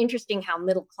kind of interesting how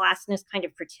middle classness kind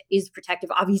of is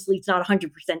protective. Obviously, it's not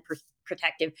 100%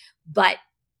 protective, but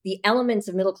the elements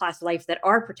of middle class life that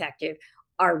are protective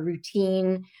are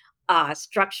routine,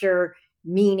 structure,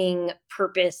 meaning,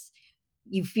 purpose.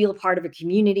 You feel part of a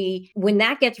community. When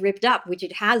that gets ripped up, which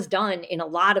it has done in a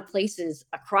lot of places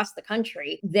across the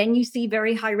country, then you see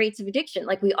very high rates of addiction.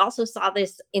 Like we also saw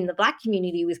this in the Black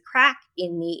community with crack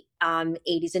in the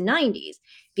 80s and 90s,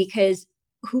 because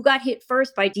who got hit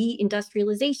first by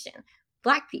deindustrialization?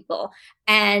 Black people.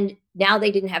 And now they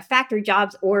didn't have factory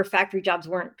jobs or factory jobs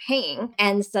weren't paying.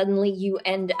 And suddenly you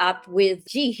end up with,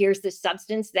 gee, here's this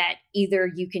substance that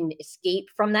either you can escape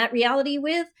from that reality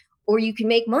with or you can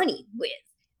make money with.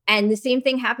 And the same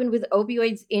thing happened with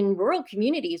opioids in rural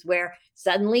communities where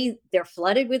suddenly they're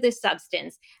flooded with this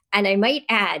substance. And I might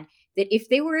add that if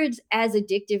they were as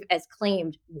addictive as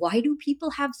claimed, why do people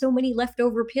have so many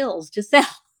leftover pills to sell?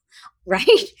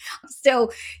 Right.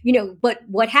 So, but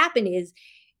what happened is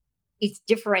it's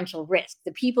differential risk.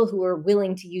 The people who are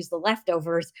willing to use the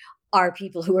leftovers are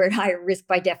people who are at higher risk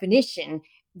by definition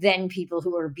than people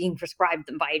who are being prescribed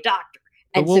them by a doctor.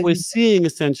 But And so what we're you seeing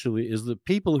essentially is that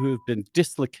people who have been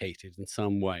dislocated in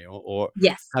some way or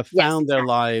Yes, have yes, found their exactly.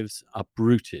 lives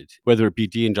uprooted, whether it be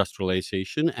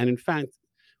deindustrialization. And in fact,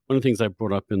 one of the things I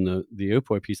brought up in the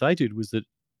opioid piece I did was that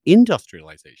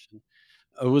industrialization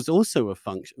was also a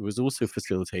function. It was also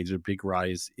facilitated a big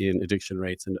rise in addiction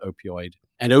rates and opioid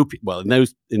and well,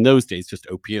 in those days, just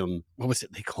opium. What was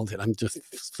it they called it? I'm just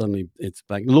suddenly it's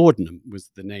like laudanum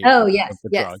was the name Oh, of yes, the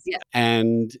yes, drug. yes,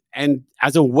 And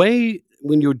as a way,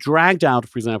 when you're dragged out,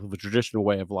 for example, the traditional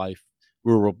way of life,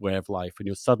 rural way of life, and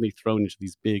you're suddenly thrown into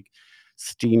these big,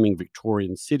 steaming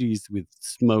Victorian cities with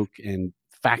smoke and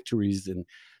factories and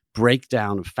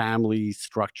breakdown of family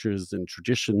structures and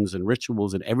traditions and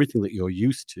rituals and everything that you're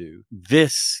used to.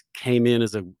 This came in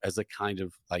as a kind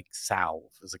of like salve,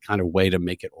 as a kind of way to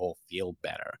make it all feel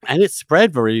better. And it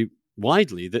spread very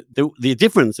widely. The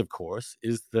difference, of course,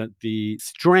 is that the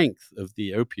strength of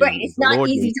the right, opium, it's the not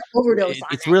easy laudanum, to overdose on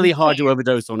it's it, you really hard can't. to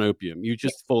overdose on opium. You Yes,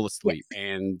 just fall yes, asleep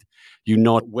and you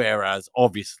not. Whereas,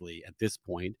 obviously, at this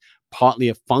point, partly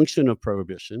a function of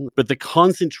prohibition, but the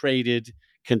concentrated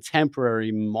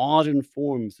contemporary modern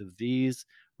forms of these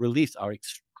reliefs are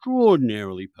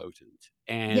extraordinarily potent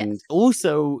yes, and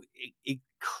also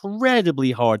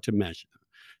incredibly hard to measure.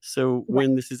 So right,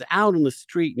 when this is out on the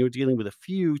street and you're dealing with a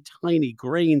few tiny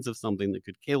grains of something that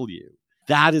could kill you,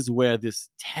 that is where this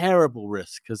terrible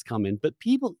risk has come in. But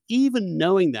people, even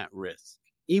knowing that risk,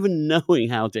 even knowing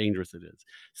how dangerous it is,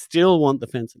 still want the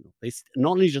fentanyl. They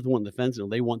not only just want the fentanyl,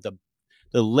 they want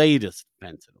the latest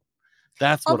fentanyl.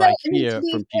 That's what Although, I I mean, to hear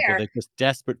be from people. fair, They're just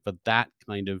desperate for that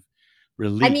kind of I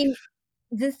relief. mean,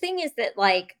 the thing is that,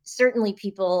 like, certainly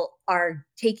people are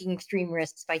taking extreme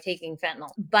risks by taking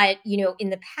fentanyl. But, in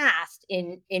the past,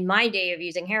 in my day of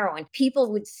using heroin,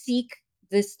 people would seek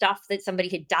the stuff that somebody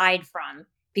had died from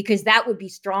because that would be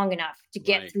strong enough to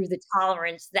get Right, through the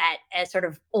tolerance that a sort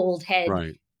of old head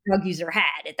right, drug user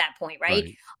had at that point,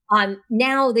 right? right,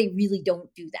 Now they really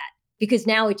don't do that because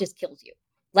now it just kills you.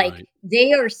 Like, right,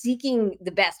 they are seeking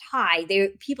the best high.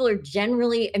 People are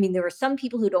generally, I mean, there are some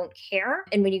people who don't care.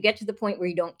 And when you get to the point where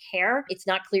you don't care, it's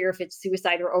not clear if it's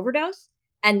suicide or overdose.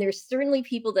 And there's certainly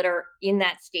people that are in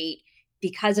that state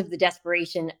because of the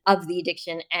desperation of the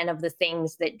addiction and of the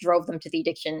things that drove them to the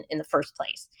addiction in the first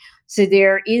place. So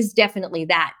there is definitely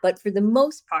that. But for the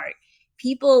most part,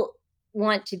 people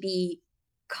want to be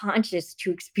conscious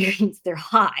to experience their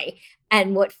high.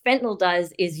 And what fentanyl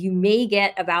does is you may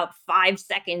get about 5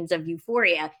 seconds of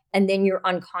euphoria and then you're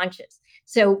unconscious.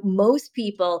 So most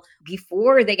people,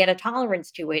 before they get a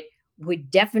tolerance to it, would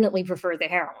definitely prefer the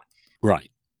heroin. right.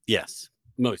 Yes,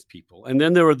 most people. And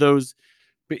then there are those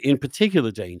in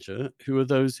particular danger who are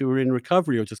those who are in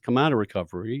recovery or just come out of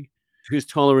recovery, whose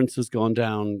tolerance has gone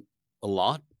down a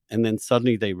lot, and then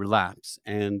suddenly they relapse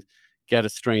and get a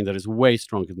strain that is way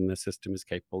stronger than their system is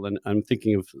capable. And I'm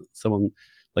thinking of someone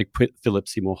like Philip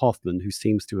Seymour Hoffman, who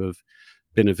seems to have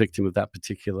been a victim of that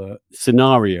particular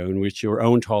scenario in which your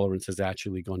own tolerance has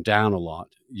actually gone down a lot.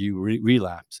 You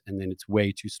relapse, and then it's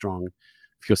way too strong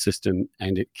for your system,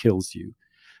 and it kills you.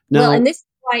 Well, Now, and this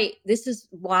is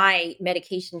why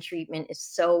medication treatment is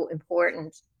so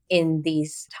important in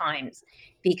these times,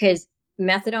 because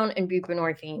methadone and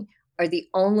buprenorphine are the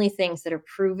only things that are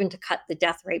proven to cut the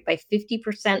death rate by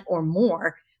 50% or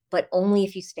more, but only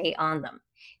if you stay on them.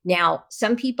 Now,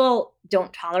 some people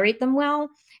don't tolerate them well,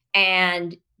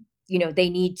 and they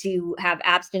need to have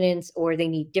abstinence or they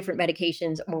need different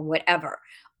medications or whatever.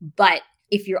 But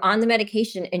if you're on the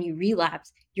medication and you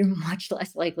relapse, you're much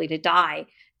less likely to die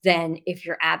than if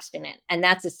you're abstinent. And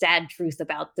that's a sad truth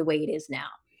about the way it is now.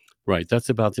 right, that's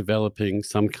about developing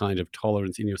some kind of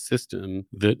tolerance in your system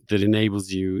that enables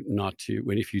you not to,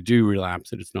 when if you do relapse,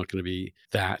 that it's not going to be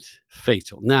that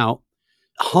fatal. Now,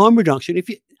 harm reduction, if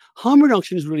you harm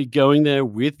reduction is really going there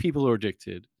with people who are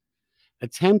addicted,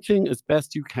 attempting as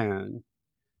best you can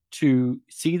to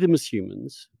see them as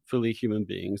humans, fully human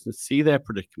beings, and see their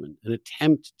predicament and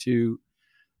attempt to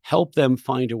help them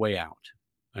find a way out,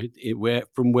 right?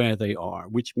 From where they are,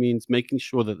 which means making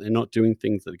sure that they're not doing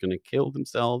things that are going to kill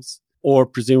themselves or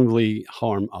presumably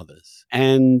harm others.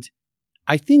 And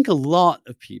I think a lot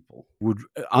of people would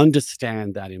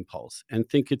understand that impulse and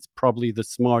think it's probably the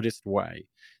smartest way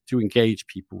to engage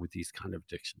people with these kind of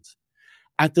addictions.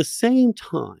 At the same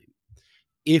time,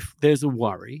 if there's a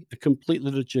worry, a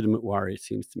completely legitimate worry, it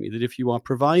seems to me, that if you are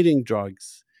providing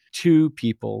drugs to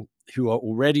people who are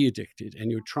already addicted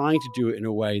and you're trying to do it in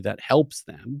a way that helps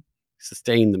them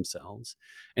sustain themselves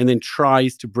and then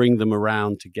tries to bring them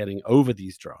around to getting over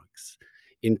these drugs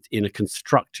in a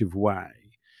constructive way,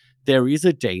 there is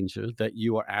a danger that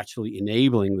you are actually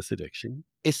enabling this addiction,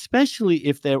 especially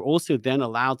if they're also then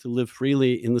allowed to live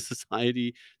freely in the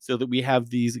society so that we have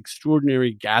these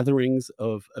extraordinary gatherings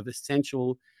of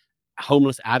essential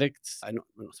homeless addicts. I'm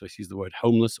not supposed to use the word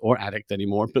homeless or addict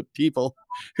anymore, but people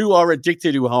who are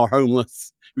addicted, who are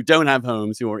homeless, who don't have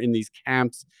homes, who are in these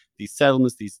camps, these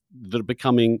settlements, these that are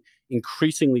becoming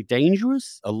increasingly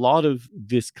dangerous. A lot of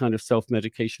this kind of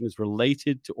self-medication is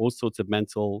related to all sorts of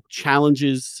mental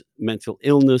challenges, mental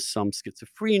illness, some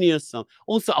schizophrenia, some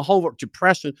also a whole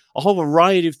depression, a whole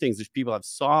variety of things which people have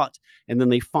sought. And then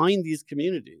they find these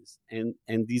communities, and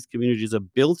these communities are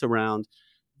built around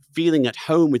feeling at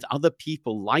home with other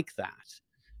people like that,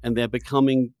 and they're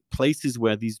becoming places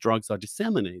where these drugs are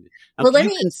disseminated. Now, Well, let you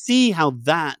me, can see how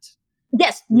that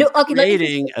yes, no, is okay, let me just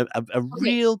creating say, a okay,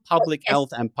 real so public yes, health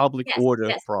and public yes, order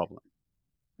yes. problem.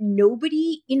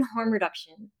 Nobody in harm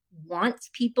reduction wants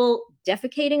people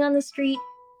defecating on the street,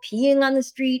 peeing on the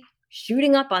street,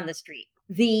 shooting up on the street.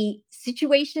 The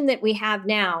situation that we have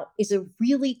now is a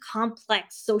really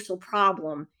complex social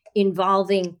problem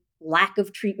involving lack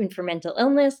of treatment for mental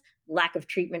illness, lack of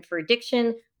treatment for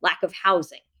addiction, lack of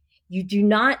housing. You do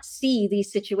not see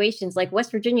these situations, like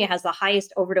West Virginia has the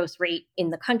highest overdose rate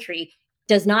in the country,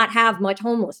 does not have much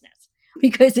homelessness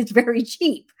because it's very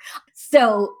cheap.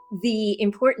 So the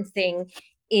important thing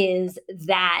is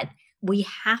that we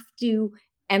have to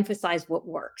emphasize what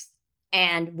works.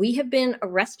 And we have been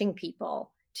arresting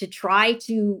people to try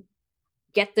to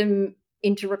get them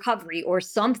into recovery or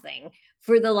something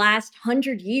for the last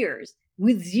 100 years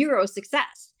with zero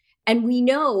success. And we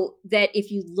know that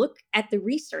if you look at the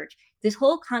research, this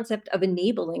whole concept of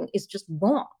enabling is just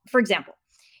wrong. For example,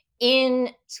 in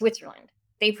Switzerland,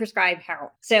 they prescribe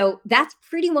heroin. So that's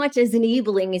pretty much as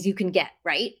enabling as you can get,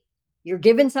 right? You're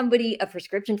giving somebody a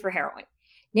prescription for heroin.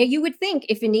 Now, you would think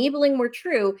if enabling were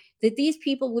true, that these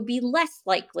people would be less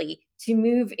likely to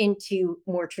move into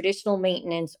more traditional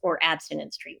maintenance or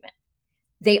abstinence treatment.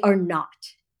 They are not.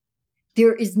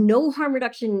 There is no harm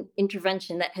reduction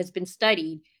intervention that has been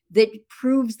studied that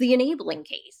proves the enabling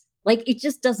case. Like, it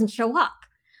just doesn't show up.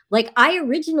 Like, I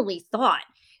originally thought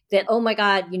that, oh my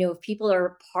God, if people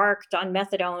are parked on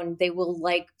methadone, they will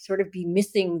like sort of be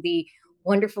missing the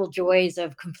wonderful joys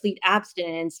of complete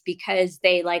abstinence because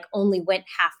they like only went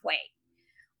halfway.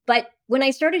 But when I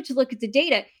started to look at the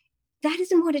data, that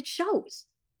isn't what it shows.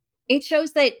 It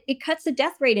shows that it cuts the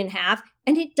death rate in half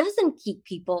and it doesn't keep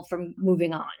people from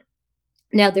moving on.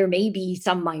 Now, there may be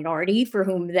some minority for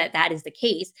whom that is the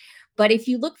case. But if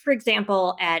you look, for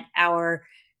example, at our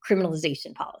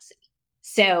criminalization policy,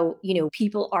 so,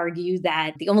 people argue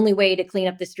that the only way to clean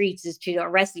up the streets is to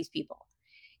arrest these people.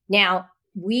 Now,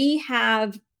 we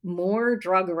have more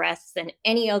drug arrests than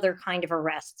any other kind of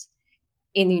arrests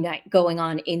going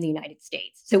on in the United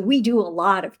States. So we do a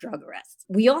lot of drug arrests.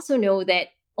 We also know that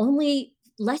only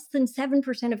less than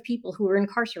 7% of people who are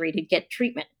incarcerated get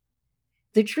treatment.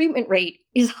 The treatment rate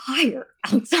is higher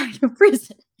outside of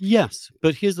prison. Yes,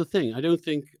 but here's the thing.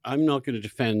 I'm not going to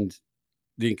defend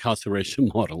the incarceration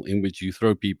model in which you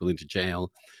throw people into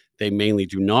jail. They mainly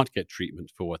do not get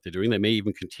treatment for what they're doing. They may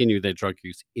even continue their drug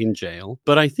use in jail.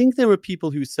 But I think there are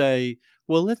people who say,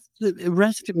 well,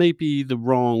 arrest may be the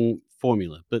wrong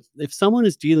formula. But if someone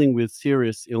is dealing with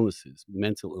serious illnesses,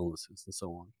 mental illnesses, and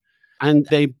so on, and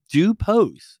they do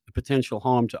pose a potential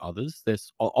harm to others,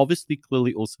 there's obviously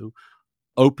clearly also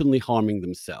openly harming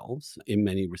themselves in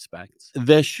many respects.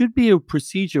 There should be a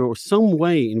procedure or some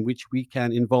way in which we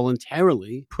can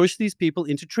involuntarily push these people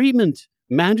into treatment.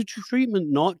 Mandatory treatment,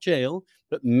 not jail,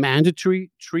 but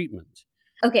mandatory treatment.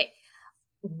 Okay.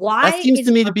 That seems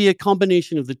to me to be a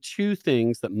combination of the two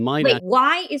things that might...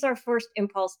 why is our first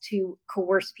impulse to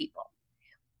coerce people?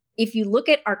 If you look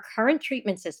at our current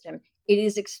treatment system, it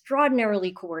is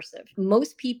extraordinarily coercive.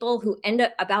 Most people who end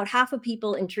up, about half of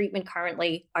people in treatment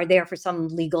currently are there for some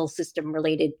legal system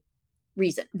related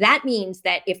reason. That means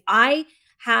that if I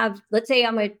have, let's say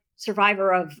I'm a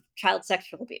survivor of child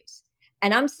sexual abuse,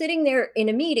 and I'm sitting there in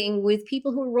a meeting with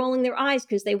people who are rolling their eyes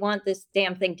because they want this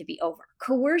damn thing to be over.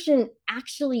 Coercion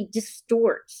actually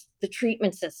distorts the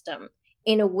treatment system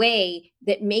in a way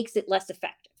that makes it less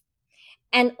effective.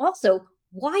 And also,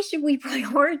 why should we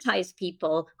prioritize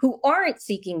people who aren't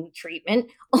seeking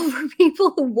treatment over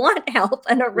people who want help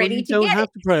and are ready to get it? You don't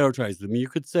have to prioritize them. You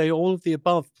could say all of the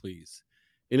above, please.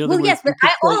 In other words, yes, but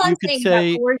you could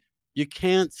say you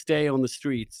can't stay on the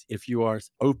streets if you are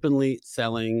openly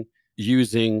selling,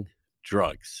 using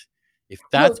drugs. If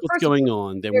that's what's going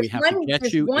on, then we have to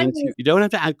get you into... You don't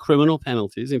have to add criminal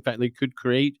penalties. In fact, they could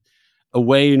create a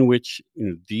way in which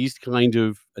these kind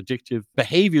of addictive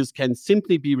behaviors can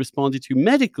simply be responded to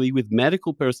medically, with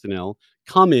medical personnel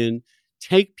come in,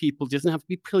 take people. It doesn't have to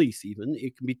be police even.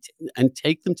 It can be and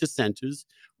take them to centers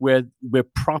where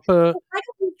proper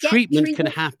treatment can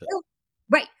happen.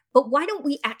 Right. But why don't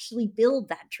we actually build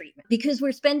that treatment? Because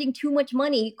we're spending too much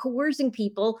money coercing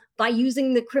people by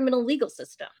using the criminal legal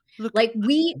system. Look,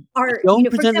 we are... Don't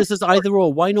present this as either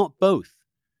or. Why not both?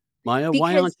 Maia,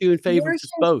 why aren't you in favor of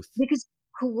just both? Because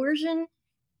coercion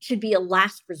should be a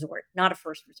last resort, not a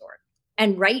first resort.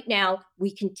 And right now,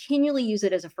 we continually use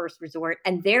it as a first resort,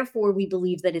 and therefore we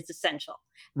believe that it's essential.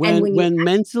 When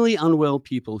mentally unwell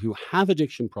people who have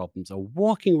addiction problems are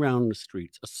walking around the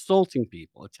streets, assaulting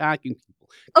people, attacking people,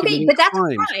 okay, but that's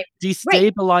crimes, a crime,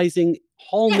 destabilizing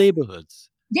whole neighborhoods.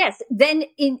 Yes, then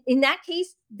in that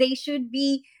case, they should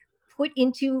be put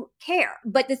into care.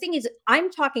 But the thing is,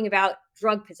 I'm talking about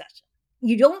drug possession.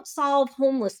 You don't solve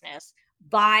homelessness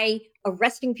by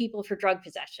arresting people for drug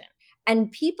possession.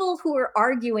 And people who are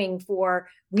arguing for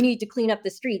we need to clean up the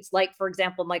streets, like, for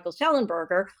example, Michael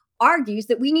Schellenberger, argues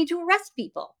that we need to arrest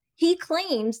people. He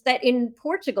claims that in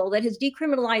Portugal, that has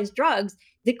decriminalized drugs,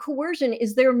 that coercion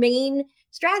is their main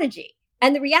strategy.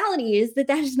 And the reality is that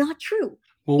is not true.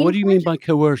 Well, what do you mean by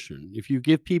coercion? If you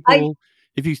give people,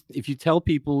 if you tell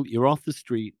people you're off the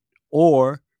street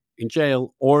or in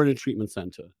jail or in a treatment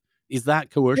center, is that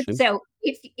coercion? So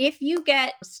if you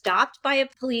get stopped by a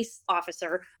police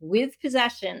officer with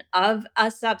possession of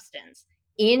a substance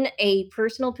in a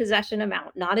personal possession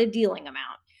amount, not a dealing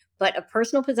amount, but a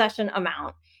personal possession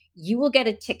amount, you will get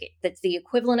a ticket that's the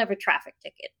equivalent of a traffic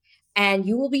ticket. and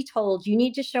you will be told you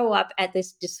need to show up at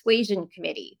this dissuasion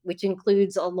committee, which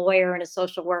includes a lawyer and a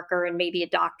social worker and maybe a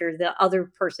doctor. The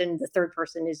other person, the third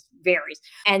person, is varies.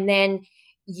 And then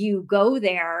you go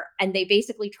there and they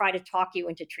basically try to talk you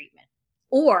into treatment.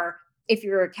 Or if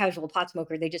you're a casual pot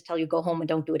smoker, they just tell you go home and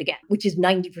don't do it again, which is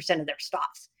 90% of their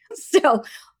stops. So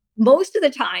most of the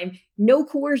time, no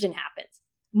coercion happens.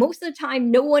 Most of the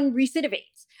time, no one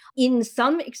recidivates. In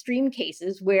some extreme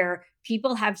cases where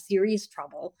people have serious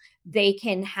trouble, they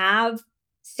can have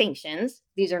sanctions.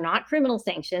 These are not criminal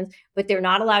sanctions, but they're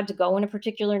not allowed to go in a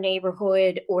particular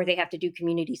neighborhood, or they have to do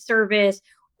community service,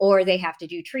 or they have to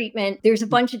do treatment. There's a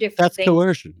bunch of different That's things.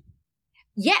 coercion.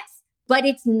 Yes, but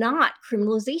it's not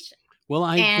criminalization. Well,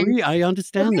 I And agree. I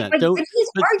understand that. but Don't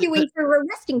he's but arguing for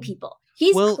arresting people.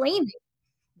 He's well, claiming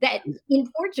that in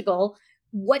Portugal,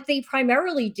 what they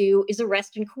primarily do is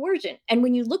arrest and coercion. And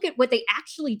when you look at what they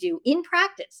actually do in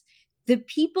practice, the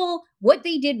people, what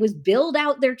they did was build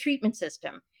out their treatment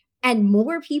system, and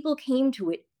more people came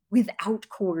to it without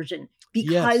coercion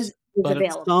because yes, it was but at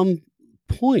available. some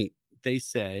point they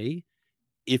say,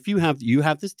 if you have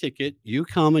this ticket, you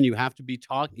come and you have to be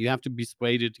taught, you have to be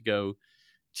persuaded to go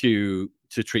to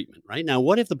treatment, right? Now,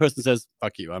 what if the person says,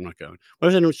 "Fuck you, I'm not going." What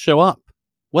if they don't show up?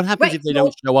 What happens Right. if they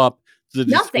don't So show up to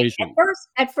the nothing. dissuasion?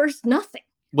 At first, nothing.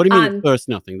 What do you mean at Um, first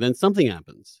nothing? Then something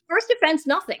happens. First offense,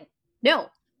 nothing. No.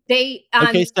 They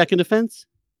Okay, second offense?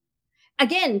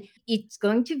 again, it's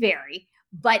going to vary,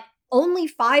 but only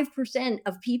 5%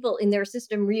 of people in their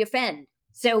system reoffend.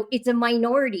 So it's a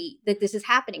minority that this is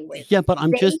happening with. Yeah, but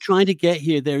I'm They just trying to get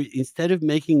here. There, instead of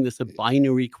making this a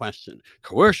binary question,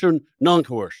 coercion,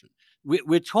 non-coercion,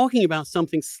 we're talking about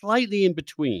something slightly in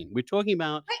between. We're talking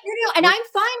about right, no, and what I'm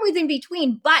fine with in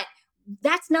between, but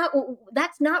that's not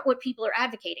what people are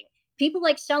advocating. People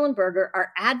like Schellenberger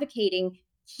are advocating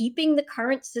keeping the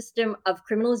current system of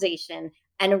criminalization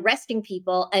and arresting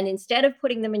people, and instead of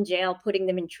putting them in jail, putting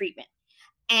them in treatment.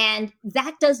 And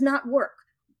that does not work.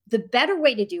 The better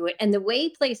way to do it, and the way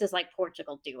places like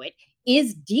Portugal do it,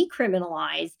 is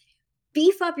decriminalize,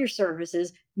 beef up your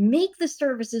services, make the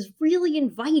services really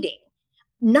inviting,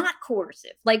 not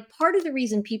coercive. Like part of the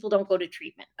reason people don't go to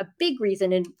treatment, a big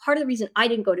reason, and part of the reason I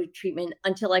didn't go to treatment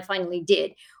until I finally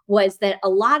did, was that a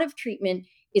lot of treatment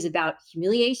is about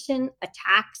humiliation,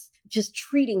 attacks, just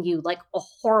treating you like a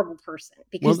horrible person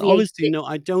because well, the obviously, no,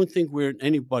 I don't think we're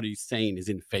anybody sane is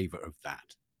in favor of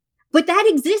that. but that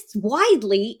exists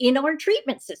widely in our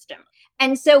treatment system.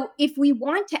 And so, if we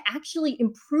want to actually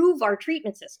improve our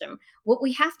treatment system, what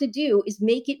we have to do is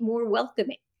make it more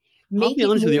welcoming, I'll make be it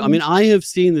honest with more. you. I mean, I have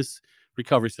seen this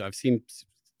recovery. So I've seen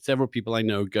several people I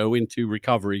know go into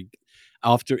recovery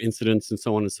after incidents and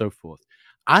so on and so forth.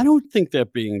 I don't think they're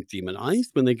being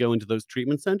demonized when they go into those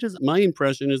treatment centers. My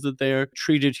impression is that they're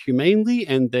treated humanely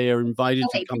and they are invited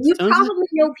to Okay, come but to you terms with it. probably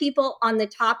know people on the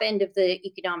top end of the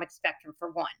economic spectrum, for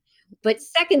one. But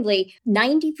secondly,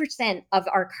 90% of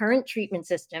our current treatment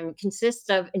system consists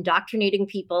of indoctrinating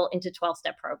people into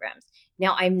 12-step programs.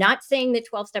 Now, I'm not saying that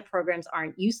 12-step programs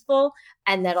aren't useful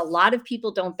and that a lot of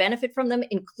people don't benefit from them,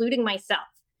 including myself.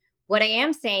 What I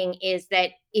am saying is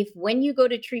that if when you go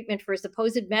to treatment for a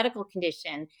supposed medical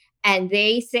condition and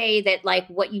they say that like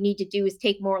what you need to do is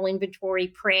take moral inventory,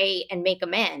 pray, and make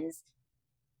amends,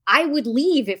 I would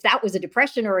leave if that was a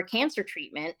depression or a cancer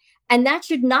treatment. And that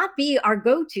should not be our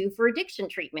go to for addiction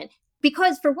treatment.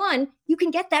 Because, for one, you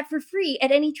can get that for free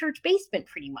at any church basement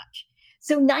pretty much.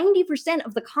 So, 90%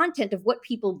 of the content of what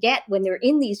people get when they're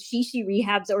in these shishi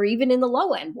rehabs or even in the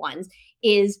low end ones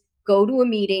is go to a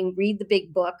meeting, read the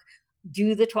big book,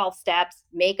 do the 12 steps,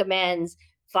 make amends,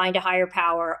 find a higher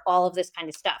power, all of this kind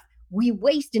of stuff. We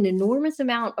waste an enormous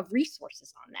amount of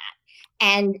resources on that.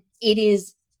 And it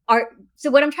is our,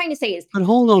 so what I'm trying to say is, But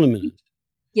hold on a minute.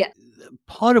 yeah,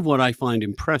 Part of what I find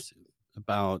impressive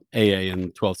about AA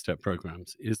and 12-step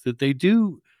programs is that they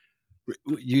do.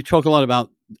 You talk a lot about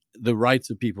the rights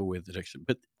of people with addiction,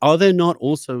 but are there not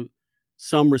also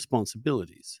some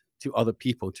responsibilities to other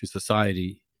people, to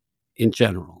society in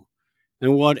general?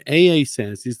 And what AA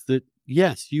says is that,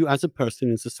 yes, you as a person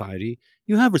in society,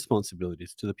 you have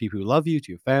responsibilities to the people who love you,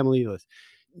 to your family.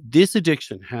 This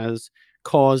addiction has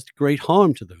caused great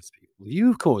harm to those people.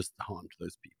 You've caused the harm to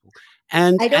those people.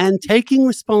 And I don't, and taking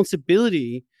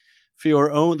responsibility for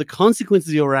your own the consequences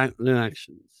of your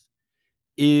actions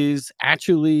is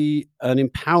actually an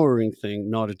empowering thing,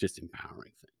 not a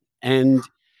disempowering thing.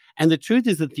 And the truth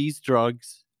is that these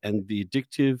drugs and the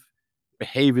addictive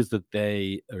behaviors that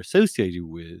they are associated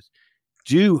with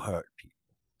do hurt people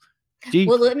well,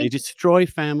 deeply. let They me, destroy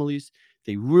families,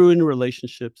 they ruin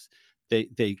relationships, they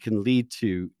can lead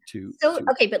to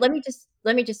okay, but let me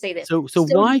just say this. so So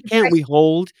why can't we depression,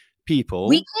 hold people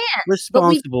We can, but we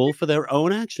responsible for their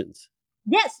own actions.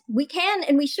 yes, we can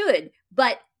and we should.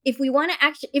 But if we want to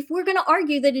actually, if we're going to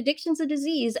argue that addiction's a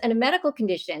disease and a medical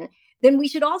condition, then we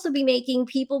should also be making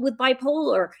people with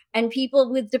bipolar and people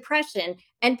with depression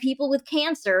and people with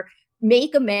cancer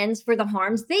make amends for the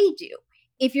harms they do.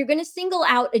 If you're going to single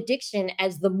out addiction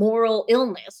as the moral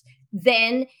illness,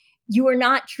 then you are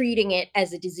not treating it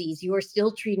as a disease. You are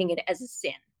still treating it as a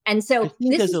sin. And I so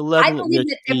think this there's is, a I level at believe which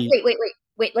that, the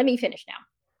wait, let me finish now.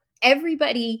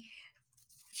 Everybody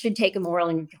should take a moral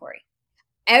inventory.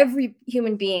 Every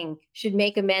human being should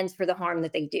make amends for the harm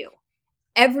that they do.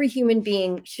 Every human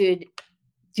being should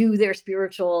do their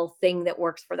spiritual thing that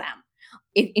works for them,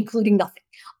 including nothing.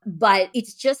 But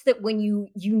it's just that when you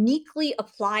uniquely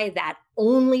apply that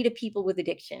only to people with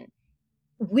addiction,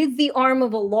 with the arm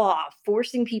of a law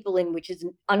forcing people in, which is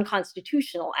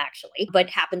unconstitutional actually, but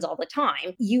happens all the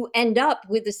time, you end up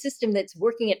with a system that's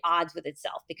working at odds with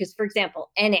itself. Because, for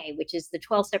example, NA, which is the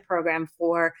 12-step program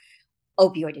for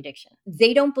opioid addiction.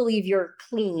 They don't believe you're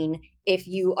clean if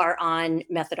you are on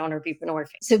methadone or buprenorphine.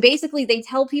 So basically, they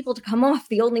tell people to come off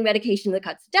the only medication that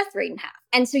cuts the death rate in half.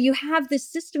 And so you have this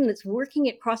system that's working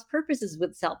at cross purposes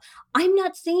with itself. I'm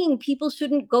not saying people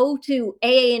shouldn't go to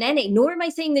AA and NA, nor am I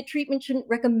saying that treatment shouldn't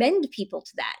recommend people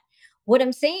to that. What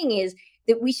I'm saying is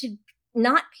that we should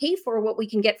not pay for what we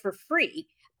can get for free,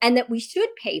 and that we should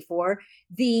pay for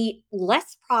the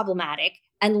less problematic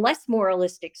and less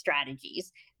moralistic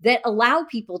strategies that allow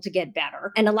people to get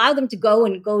better and allow them to go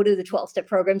to the 12-step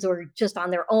programs, or just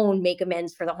on their own make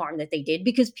amends for the harm that they did,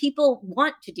 because people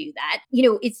want to do that.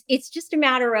 It's just a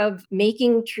matter of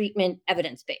making treatment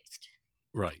evidence-based.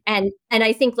 right. And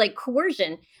I think, like,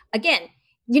 coercion, again,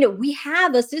 we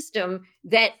have a system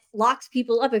that locks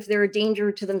people up if they're a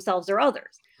danger to themselves or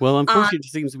others. Well, Um, unfortunately,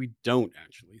 it seems we don't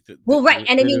actually. well, right.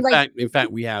 And I mean, like, In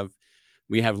fact, we have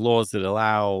laws that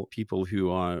allow people who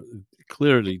are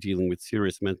clearly dealing with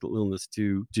serious mental illness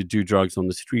to do drugs on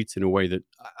the streets in a way that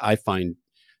I find,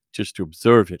 just to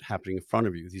observe it happening in front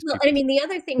of you. These well, I people, mean, the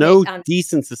other thing that no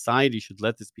decent society should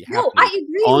let this be no,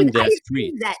 happening on I their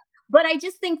agree with that. streets. But I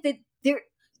just think that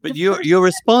But the your first your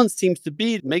response seems to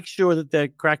be make sure that their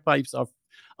crack pipes are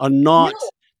no, not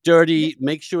th- dirty.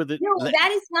 Make sure that no,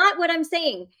 that is not what I'm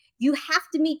saying. You have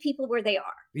to meet people where they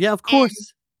are. yeah, of And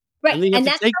course, right. and then you have And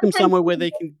to that take them sometimes somewhere where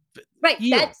means, they can right.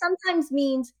 That heal. sometimes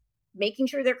means making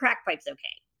sure their crack pipe's okay.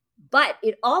 But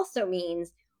it also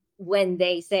means when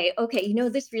they say, okay,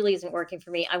 this really isn't working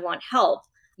for me, I want help,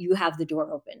 you have the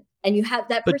door open. And you have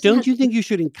that But person don't has you to, think you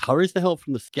should encourage the help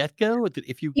from the get-go? That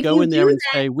if you if go you in do there and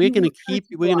that, say, you recruit we're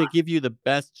people gonna up. give you the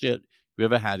best shit you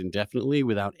ever had indefinitely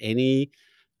without any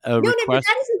No, no, but request.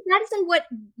 that isn't what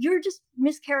you're just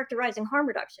mischaracterizing harm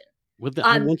reduction.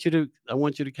 I Um, want you to what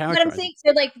I'm characterize it. saying,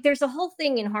 so, like, there's a whole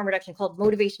thing in harm reduction called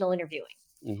motivational interviewing.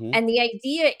 Hmm. And the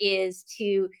idea is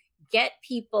to get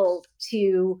people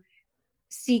to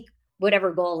seek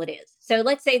whatever goal it is. So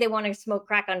let's say they want to smoke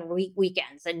crack on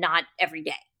weekends and not every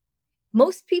day.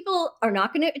 Most people are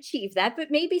not going to achieve that, but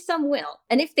maybe some will.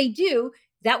 And if they do,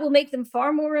 that will make them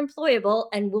far more employable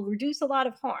and will reduce a lot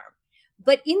of harm.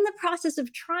 But in the process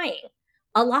of trying,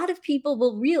 a lot of people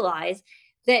will realize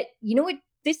that, what,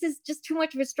 this is just too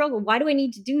much of a struggle. Why do I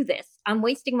need to do this? I'm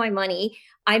wasting my money.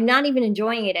 I'm not even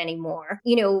enjoying it anymore.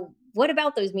 What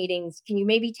about those meetings? Can you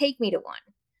maybe take me to one?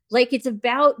 Like, it's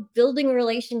about building a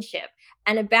relationship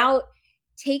and about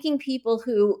taking people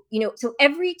who, so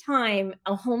every time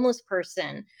a homeless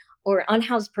person or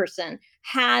unhoused person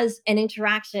has an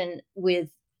interaction with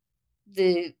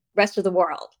the rest of the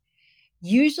world,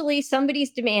 usually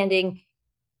somebody's demanding,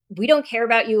 we don't care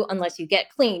about you unless you get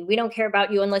clean. We don't care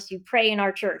about you unless you pray in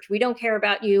our church. We don't care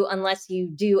about you unless you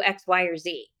do X, Y, or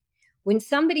Z. When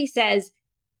somebody says,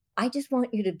 I just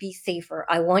want you to be safer,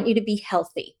 I want you to be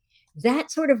healthy,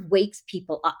 that sort of wakes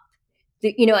people up.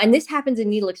 And this happens in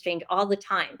needle exchange all the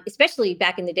time, especially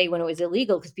back in the day when it was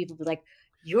illegal, because people were like,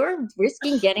 you're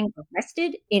risking getting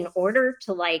arrested in order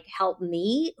to, like, help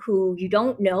me, who you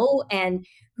don't know and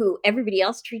who everybody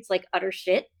else treats like utter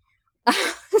shit.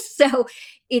 So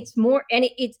it's more, and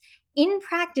it's in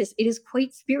practice, it is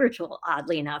quite spiritual,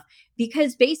 oddly enough,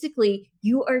 because basically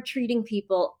you are treating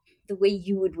people the way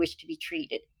you would wish to be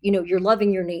treated. You're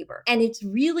loving your neighbor. And it's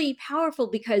really powerful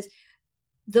because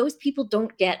those people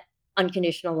don't get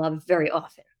unconditional love very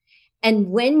often. And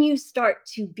when you start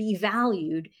to be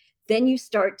valued, then you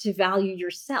start to value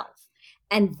yourself.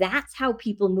 And that's how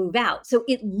people move out. So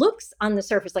it looks on the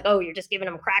surface like, oh, you're just giving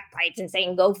them crack pipes and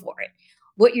saying, go for it.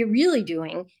 What you're really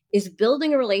doing is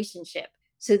building a relationship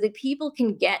so that people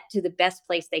can get to the best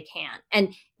place they can.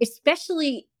 And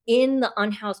especially in the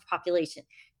unhoused population,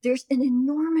 there's an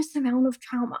enormous amount of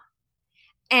trauma.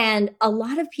 And a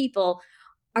lot of people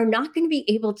are not going to be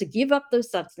able to give up those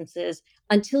substances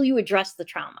until you address the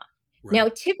trauma. Right. Now,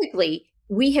 typically,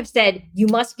 we have said you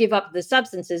must give up the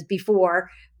substances before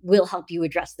we'll help you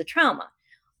address the trauma.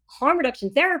 Harm reduction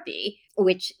therapy,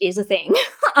 which is a thing,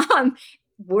 um,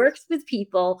 works with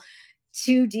people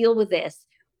to deal with this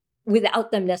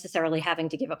without them necessarily having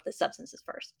to give up the substances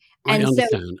first. I And so,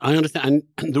 understand. I understand.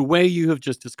 And the way you have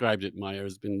just described it, Maya,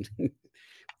 has been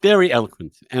very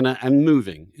eloquent and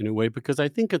moving in a way, because I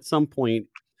think at some point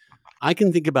I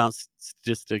can think about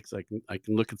statistics. I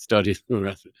can look at studies and the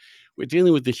rest of it. We're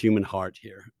dealing with the human heart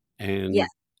here, yeah,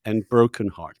 and broken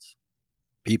hearts,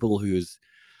 people whose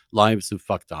lives have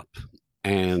fucked up,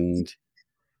 and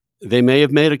they may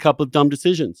have made a couple of dumb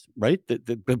decisions, right? But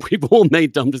we've all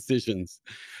made dumb decisions.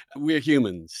 We're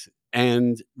humans,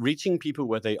 and reaching people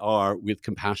where they are with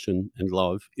compassion and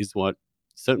love is what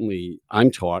certainly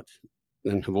I'm taught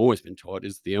and have always been taught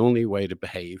is the only way to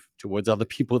behave towards other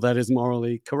people that is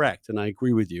morally correct. And I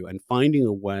agree with you. And finding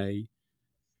a way,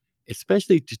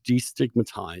 especially to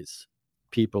destigmatize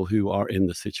people who are in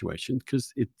the situation,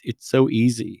 because it's so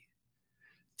easy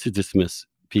to dismiss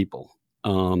people,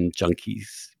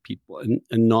 junkies, people, and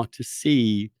not to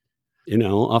see,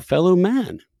 our fellow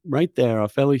man right there, our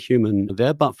fellow human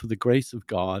there, but for the grace of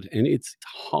God. And it's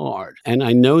hard. And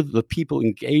I know that the people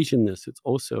engaged in this, it's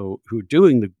also who are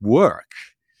doing the work.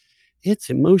 It's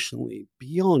emotionally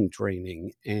beyond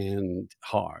draining and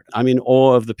hard. I mean,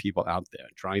 all of the people out there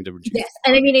trying to reduce yes.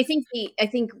 And I harm. mean, I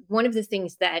think one of the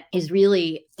things that is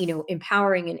really,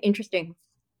 empowering and interesting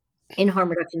in harm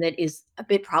reduction that is a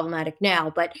bit problematic now,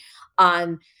 but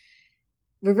um,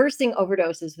 reversing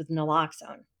overdoses with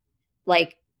naloxone.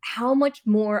 Like, how much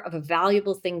more of a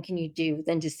valuable thing can you do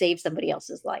than to save somebody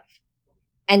else's life?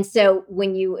 And so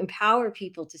when you empower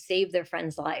people to save their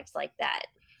friends' lives like that,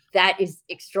 that is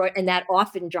extraordinary, and that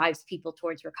often drives people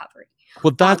towards recovery.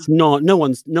 Well, Um, that's not, no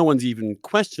one's even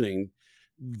questioning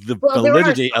the well, there are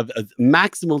validity some, of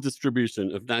maximal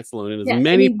distribution of Naxalone in as yes. I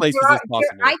many mean, places as I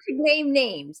possible. could name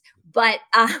names, but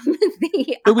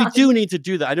the But we do need to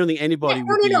do that. I don't think yeah, anybody no,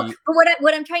 would no, no. be. But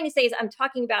what I'm trying to say is I'm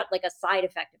talking about like a side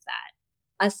effect of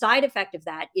that. A side effect of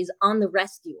that is on the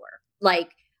rescuer.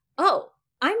 Like, oh,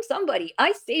 I'm somebody.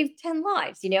 I saved 10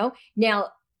 lives. Now,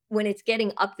 when it's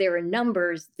getting up there in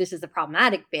numbers, this is the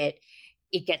problematic bit.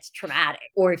 It gets traumatic.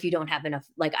 Or if you don't have enough,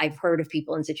 like I've heard of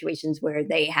people in situations where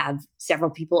they have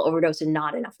several people overdose and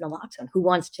not enough naloxone. Who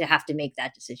wants to have to make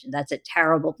that decision? That's a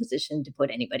terrible position to put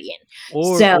anybody in.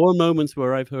 Or So, moments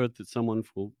where I've heard that someone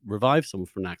will revive someone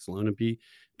for Naxalone and be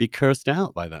cursed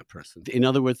out by that person. In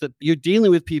other words, that you're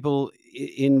dealing with people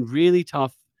in really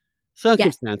tough yes.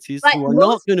 circumstances But who are not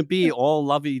most going to be all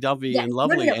lovey-dovey yes. and No, no,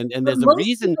 lovely, no. and But there's a most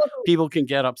reason people who people can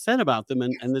get upset about them,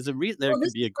 yes. and there's a reason there Well, could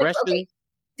this be is like, okay, aggression.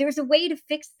 there's a way to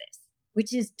fix this,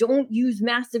 which is don't use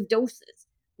massive doses.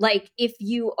 Like if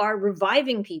you are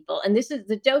reviving people, and this is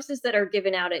the doses that are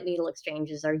given out at needle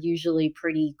exchanges are usually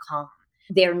pretty calm.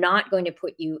 They're not going to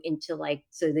put you into like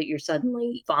so that you're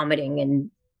suddenly vomiting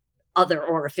and other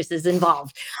orifices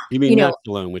involved. You mean You know,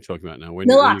 Naxalone we're talking about now, when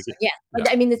you naloxone, get. yeah. Yeah.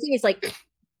 I mean, the thing is like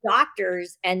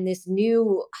doctors and this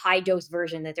new high dose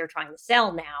version that they're trying to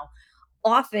sell now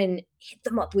often hit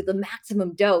them up with a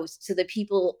maximum dose so that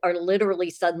people are literally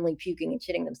suddenly puking and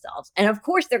shitting themselves. And of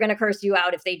course, they're going to curse you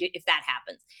out if that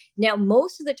happens. Now,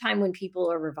 most of the time when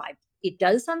people are revived, it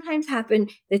does sometimes happen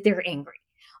that they're angry,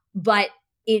 but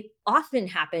it often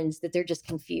happens that they're just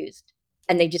confused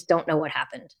and they just don't know what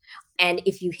happened. And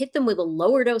if you hit them with a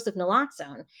lower dose of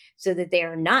naloxone so that they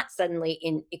are not suddenly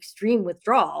in extreme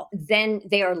withdrawal, then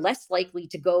they are less likely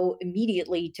to go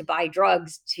immediately to buy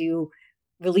drugs to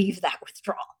relieve that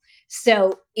withdrawal.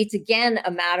 So it's again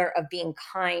a matter of being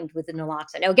kind with the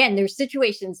naloxone. Now, again, there's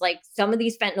situations like some of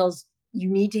these fentanyls, you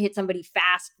need to hit somebody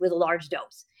fast with a large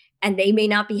dose, and they may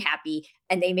not be happy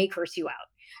and they may curse you out.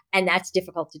 And that's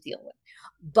difficult to deal with.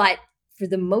 But for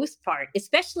the most part,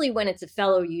 especially when it's a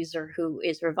fellow user who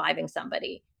is reviving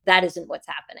somebody, that isn't what's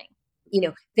happening.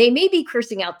 They may be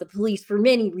cursing out the police for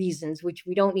many reasons, which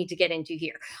we don't need to get into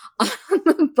here.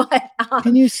 But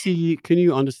Can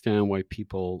you understand why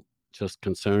people just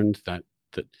concerned that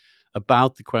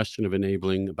about the question of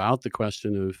enabling, about the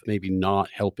question of maybe not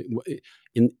helping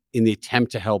in the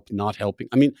attempt to help, not helping?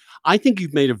 I mean, I think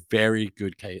you've made a very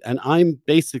good case, and I'm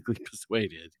basically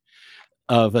persuaded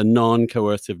of a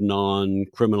non-coercive,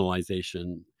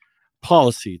 non-criminalization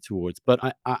policy towards.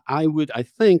 But I would, I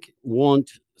think,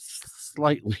 want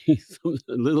slightly a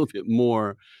little bit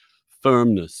more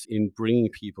firmness in bringing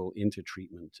people into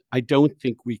treatment. I don't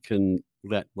think we can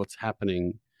let what's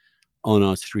happening on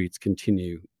our streets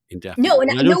continue indefinitely. No, and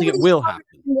And I don't think it nobody will happen.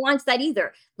 wants that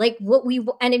either. Like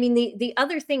and I mean, the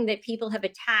other thing that people have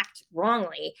attacked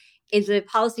wrongly is a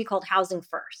policy called housing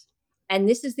first. And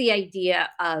this is the idea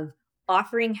of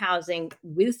offering housing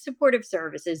with supportive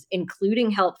services,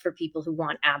 including help for people who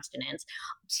want abstinence,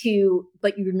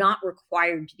 but you're not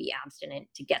required to be abstinent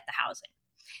to get the housing.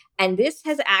 And this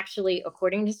has actually,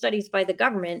 according to studies by the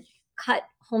government, cut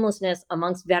homelessness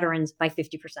amongst veterans by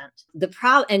 50%.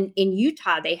 And in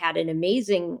Utah, they had an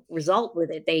amazing result with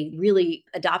it. They really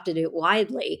adopted it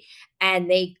widely and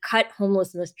they cut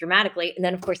homelessness dramatically. And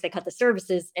then, of course, they cut the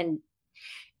services and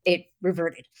it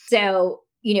reverted. So,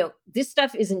 this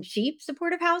stuff isn't cheap,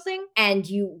 supportive housing, and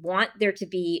you want there to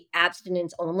be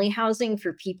abstinence only housing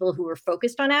for people who are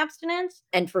focused on abstinence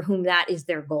and for whom that is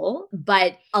their goal.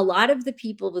 But a lot of the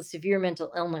people with severe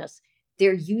mental illness,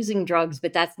 they're using drugs,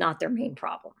 but that's not their main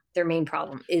problem. Their main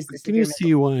problem is the But can you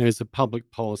severe mental. see why, as a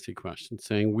public policy question,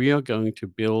 saying we are going to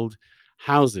build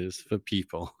houses for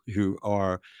people who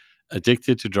are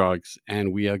addicted to drugs,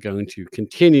 and we are going to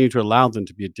continue to allow them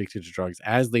to be addicted to drugs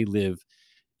as they live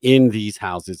in these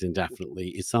houses indefinitely,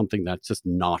 is something that's just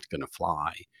not going to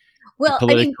fly Well, I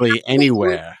mean, politically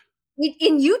anywhere.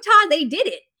 in Utah, they did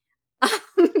it.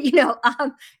 You know,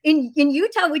 in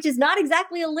Utah, which is not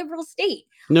exactly a liberal state.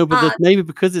 No, but Uh, that maybe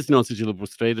because it's not such a liberal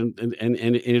state, and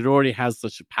it already has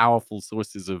such powerful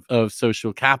sources of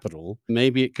social capital,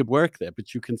 maybe it could work there.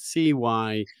 But you can see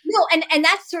why. No, and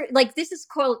that's sort of like this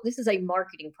is a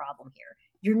marketing problem here.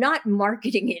 You're not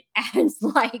marketing it as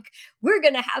like we're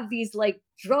gonna have these like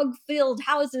drug-filled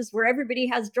houses where everybody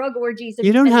has drug orgies You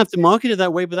and don't and have to market it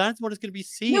that way, but that's what it's gonna be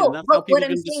seen, and no, that's how but people what are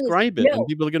I'm gonna saying is describe it, and no.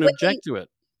 people are gonna What they object to it.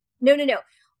 no.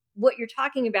 What you're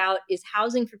talking about is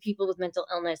housing for people with mental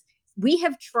illness. We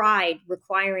have tried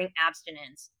requiring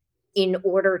abstinence in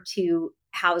order to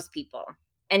house people,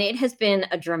 and it has been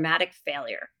a dramatic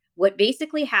failure. What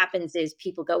basically happens is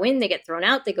people go in, they get thrown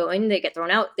out, they go in, they get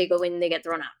thrown out, they go in, they get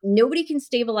thrown out. Nobody can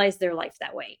stabilize their life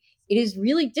that way. It is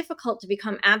really difficult to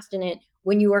become abstinent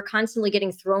when you are constantly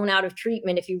getting thrown out of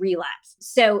treatment if you relapse.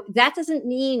 So that doesn't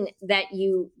mean that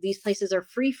these places are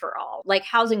free for all. Like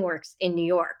Housing Works in New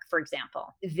York, for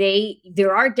example.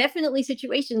 There are definitely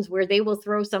situations where they will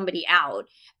throw somebody out.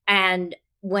 And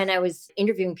when I was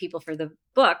interviewing people for the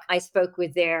book, I spoke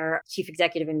with their chief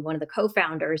executive and one of the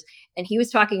co-founders, and he was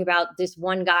talking about this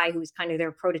one guy who was kind of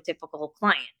their prototypical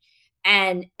client.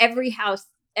 And every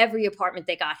apartment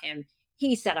they got him,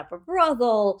 he set up a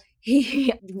brothel,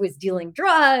 he was dealing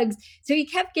drugs, so he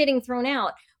kept getting thrown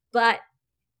out. But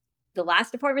the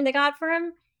last apartment they got for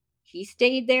him, he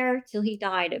stayed there till he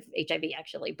died of HIV,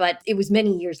 actually, but it was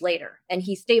many years later, and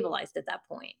he stabilized at that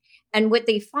point. And what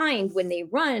they find when they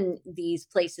run these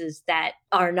places that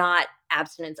are not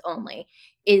abstinence only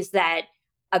is that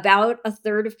about a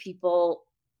third of people,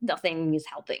 nothing is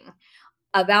helping.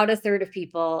 About a third of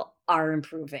people are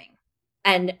improving,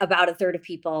 and about a third of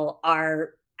people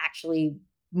are actually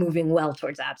moving well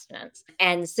towards abstinence.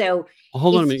 And so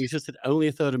Hold on a it's minute, you just said only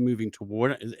a third are moving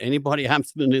toward it. Is anybody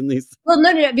abstinent in these? Well,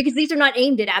 no, because these are not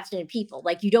aimed at abstinent people.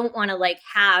 Like, you don't wanna, like,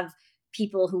 have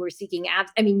people who are seeking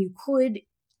I mean, you could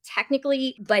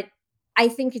technically, but I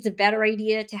think it's a better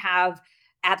idea to have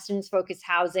abstinence-focused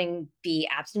housing be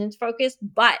abstinence-focused,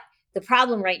 but the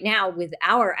problem right now with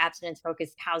our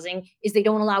abstinence-focused housing is they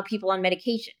don't allow people on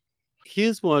medication.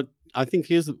 Here's one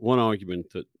argument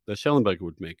that Schellenberger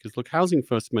would make is, look, housing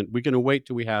first meant we're gonna wait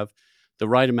till we have the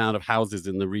right amount of houses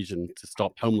in the region to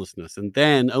stop homelessness, and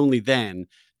then, only then,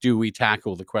 do we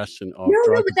tackle the question No, of no,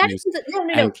 drug but that abuse is no.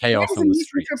 and That chaos is on a the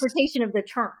streets. misinterpretation of the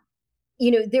term.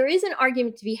 There is an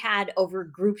argument to be had over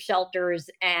group shelters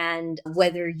and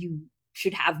whether you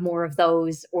should have more of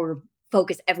those or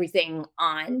focus everything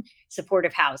on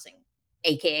supportive housing,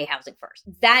 aka housing first.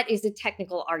 That is a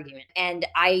technical argument, and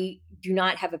I do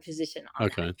not have a position on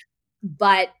that. Okay.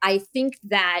 But I think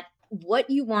that what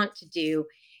you want to do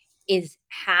is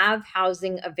have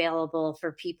housing available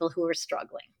for people who are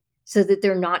struggling so that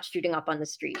they're not shooting up on the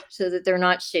street, so that they're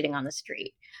not shitting on the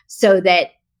street, so that,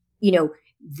 you know,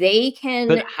 they But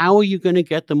can. how are you gonna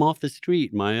get them off the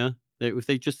street, Maya? If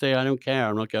they just say, "I don't care,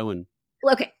 I'm not going."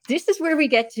 Okay, this is where we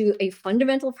get to a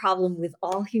fundamental problem with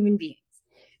all human beings.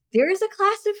 There is a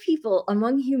class of people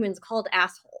among humans called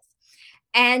assholes,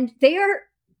 and they are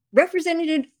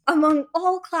represented among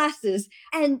all classes.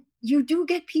 And you do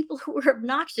get people who are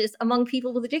obnoxious among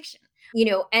people with addiction,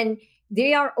 and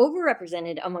they are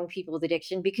overrepresented among people with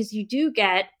addiction because you do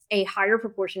get a higher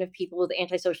proportion of people with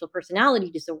antisocial personality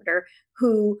disorder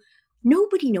who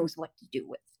nobody knows what to do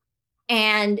with.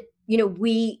 And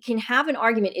we can have an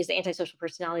argument, is antisocial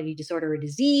personality disorder a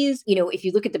disease? If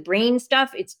you look at the brain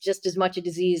stuff, it's just as much a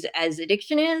disease as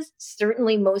addiction is.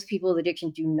 Certainly, most people with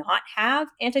addiction do not have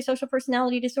antisocial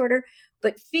personality disorder,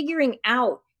 but figuring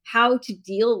out how to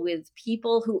deal with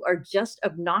people who are just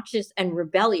obnoxious and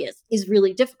rebellious is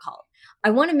really difficult. I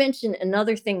want to mention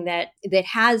another thing that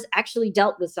has actually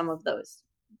dealt with some of those.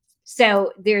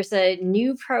 So there's a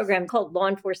new program called law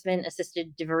enforcement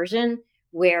assisted diversion,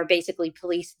 where basically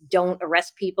police don't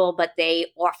arrest people, but they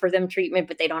offer them treatment,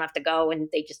 but they don't have to go, and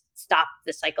they just stop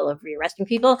the cycle of rearresting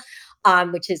people,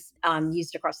 which is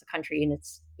used across the country, and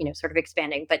it's sort of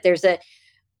expanding. But there's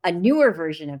a newer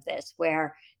version of this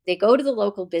where they go to the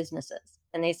local businesses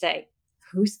and they say,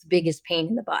 who's the biggest pain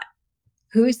in the butt?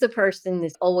 Who's the person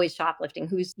that's always shoplifting?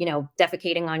 Who's,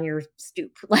 defecating on your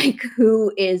stoop? Like,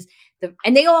 who is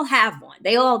and they all have one.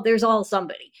 There's all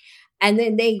somebody. And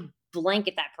then they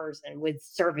blanket that person with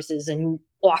services and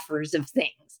offers of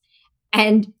things.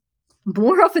 And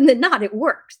more often than not, it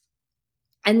works.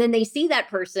 And then they see that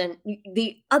person,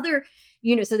 the other,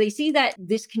 so they see that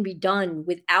this can be done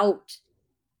without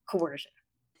coercion.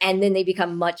 And then they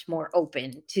become much more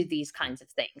open to these kinds of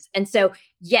things. And so,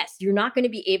 yes, you're not going to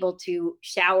be able to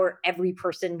shower every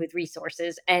person with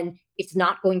resources, and it's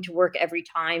not going to work every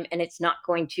time, and it's not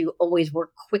going to always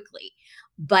work quickly.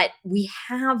 But we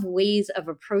have ways of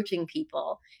approaching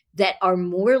people that are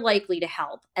more likely to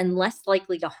help and less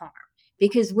likely to harm.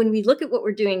 Because when we look at what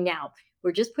we're doing now,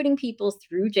 we're just putting people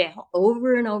through jail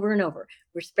over and over and over.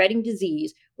 We're spreading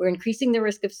disease. We're increasing the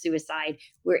risk of suicide.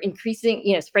 We're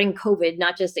increasing, spreading COVID,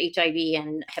 not just HIV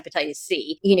and hepatitis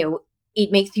C.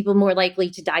 It makes people more likely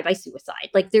to die by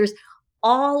suicide. Like, there's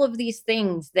all of these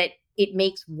things that it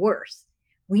makes worse.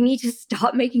 We need to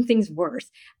stop making things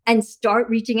worse and start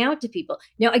reaching out to people.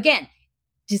 Now, again,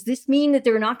 does this mean that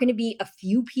there are not going to be a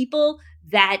few people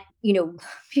that,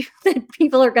 that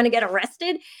people are going to get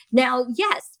arrested? Now,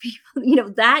 yes,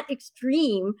 people, that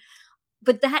extreme,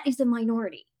 but that is a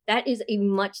minority. That is a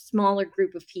much smaller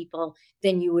group of people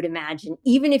than you would imagine,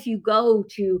 even if you go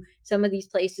to some of these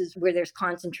places where there's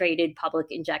concentrated public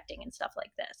injecting and stuff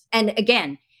like this. And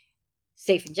again,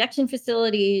 safe injection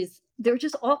facilities, there are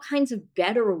just all kinds of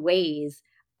better ways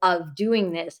of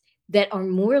doing this that are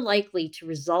more likely to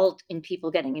result in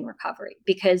people getting in recovery,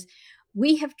 because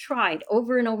we have tried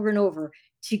over and over and over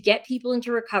to get people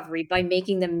into recovery by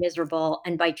making them miserable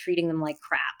and by treating them like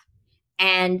crap.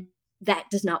 And that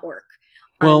does not work.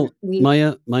 Well,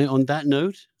 Maia, on that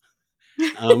note,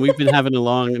 we've been having a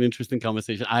long and interesting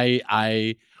conversation.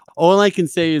 All I can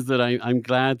say is that I'm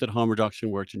glad that harm reduction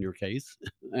worked in your case,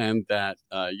 and that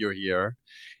you're here,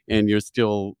 and you're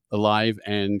still alive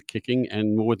and kicking,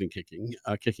 and more than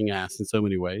kicking ass in so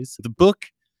many ways. The book,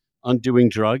 Undoing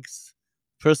Drugs,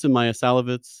 person Maia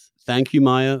Szalavitz. Thank you,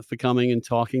 Maia, for coming and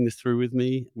talking this through with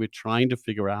me. We're trying to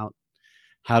figure out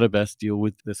how to best deal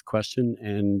with this question,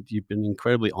 and you've been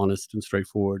incredibly honest and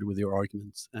straightforward with your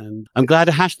arguments, and I'm glad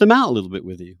to hash them out a little bit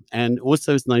with you. And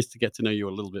also, it's nice to get to know you a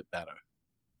little bit better.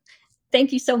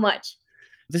 Thank you so much.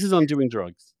 This is Undoing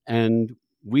Drugs, and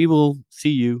we will see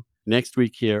you next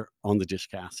week here on the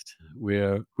Dishcast.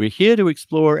 We're here to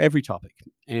explore every topic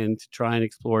and to try and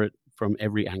explore it from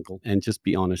every angle and just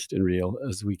be honest and real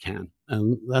as we can.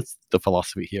 And that's the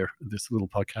philosophy here of this little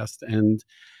podcast. And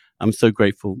I'm so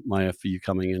grateful, Maia, for you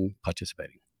coming and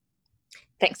participating.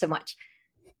 Thanks so much.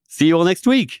 See you all next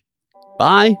week.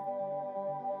 Bye.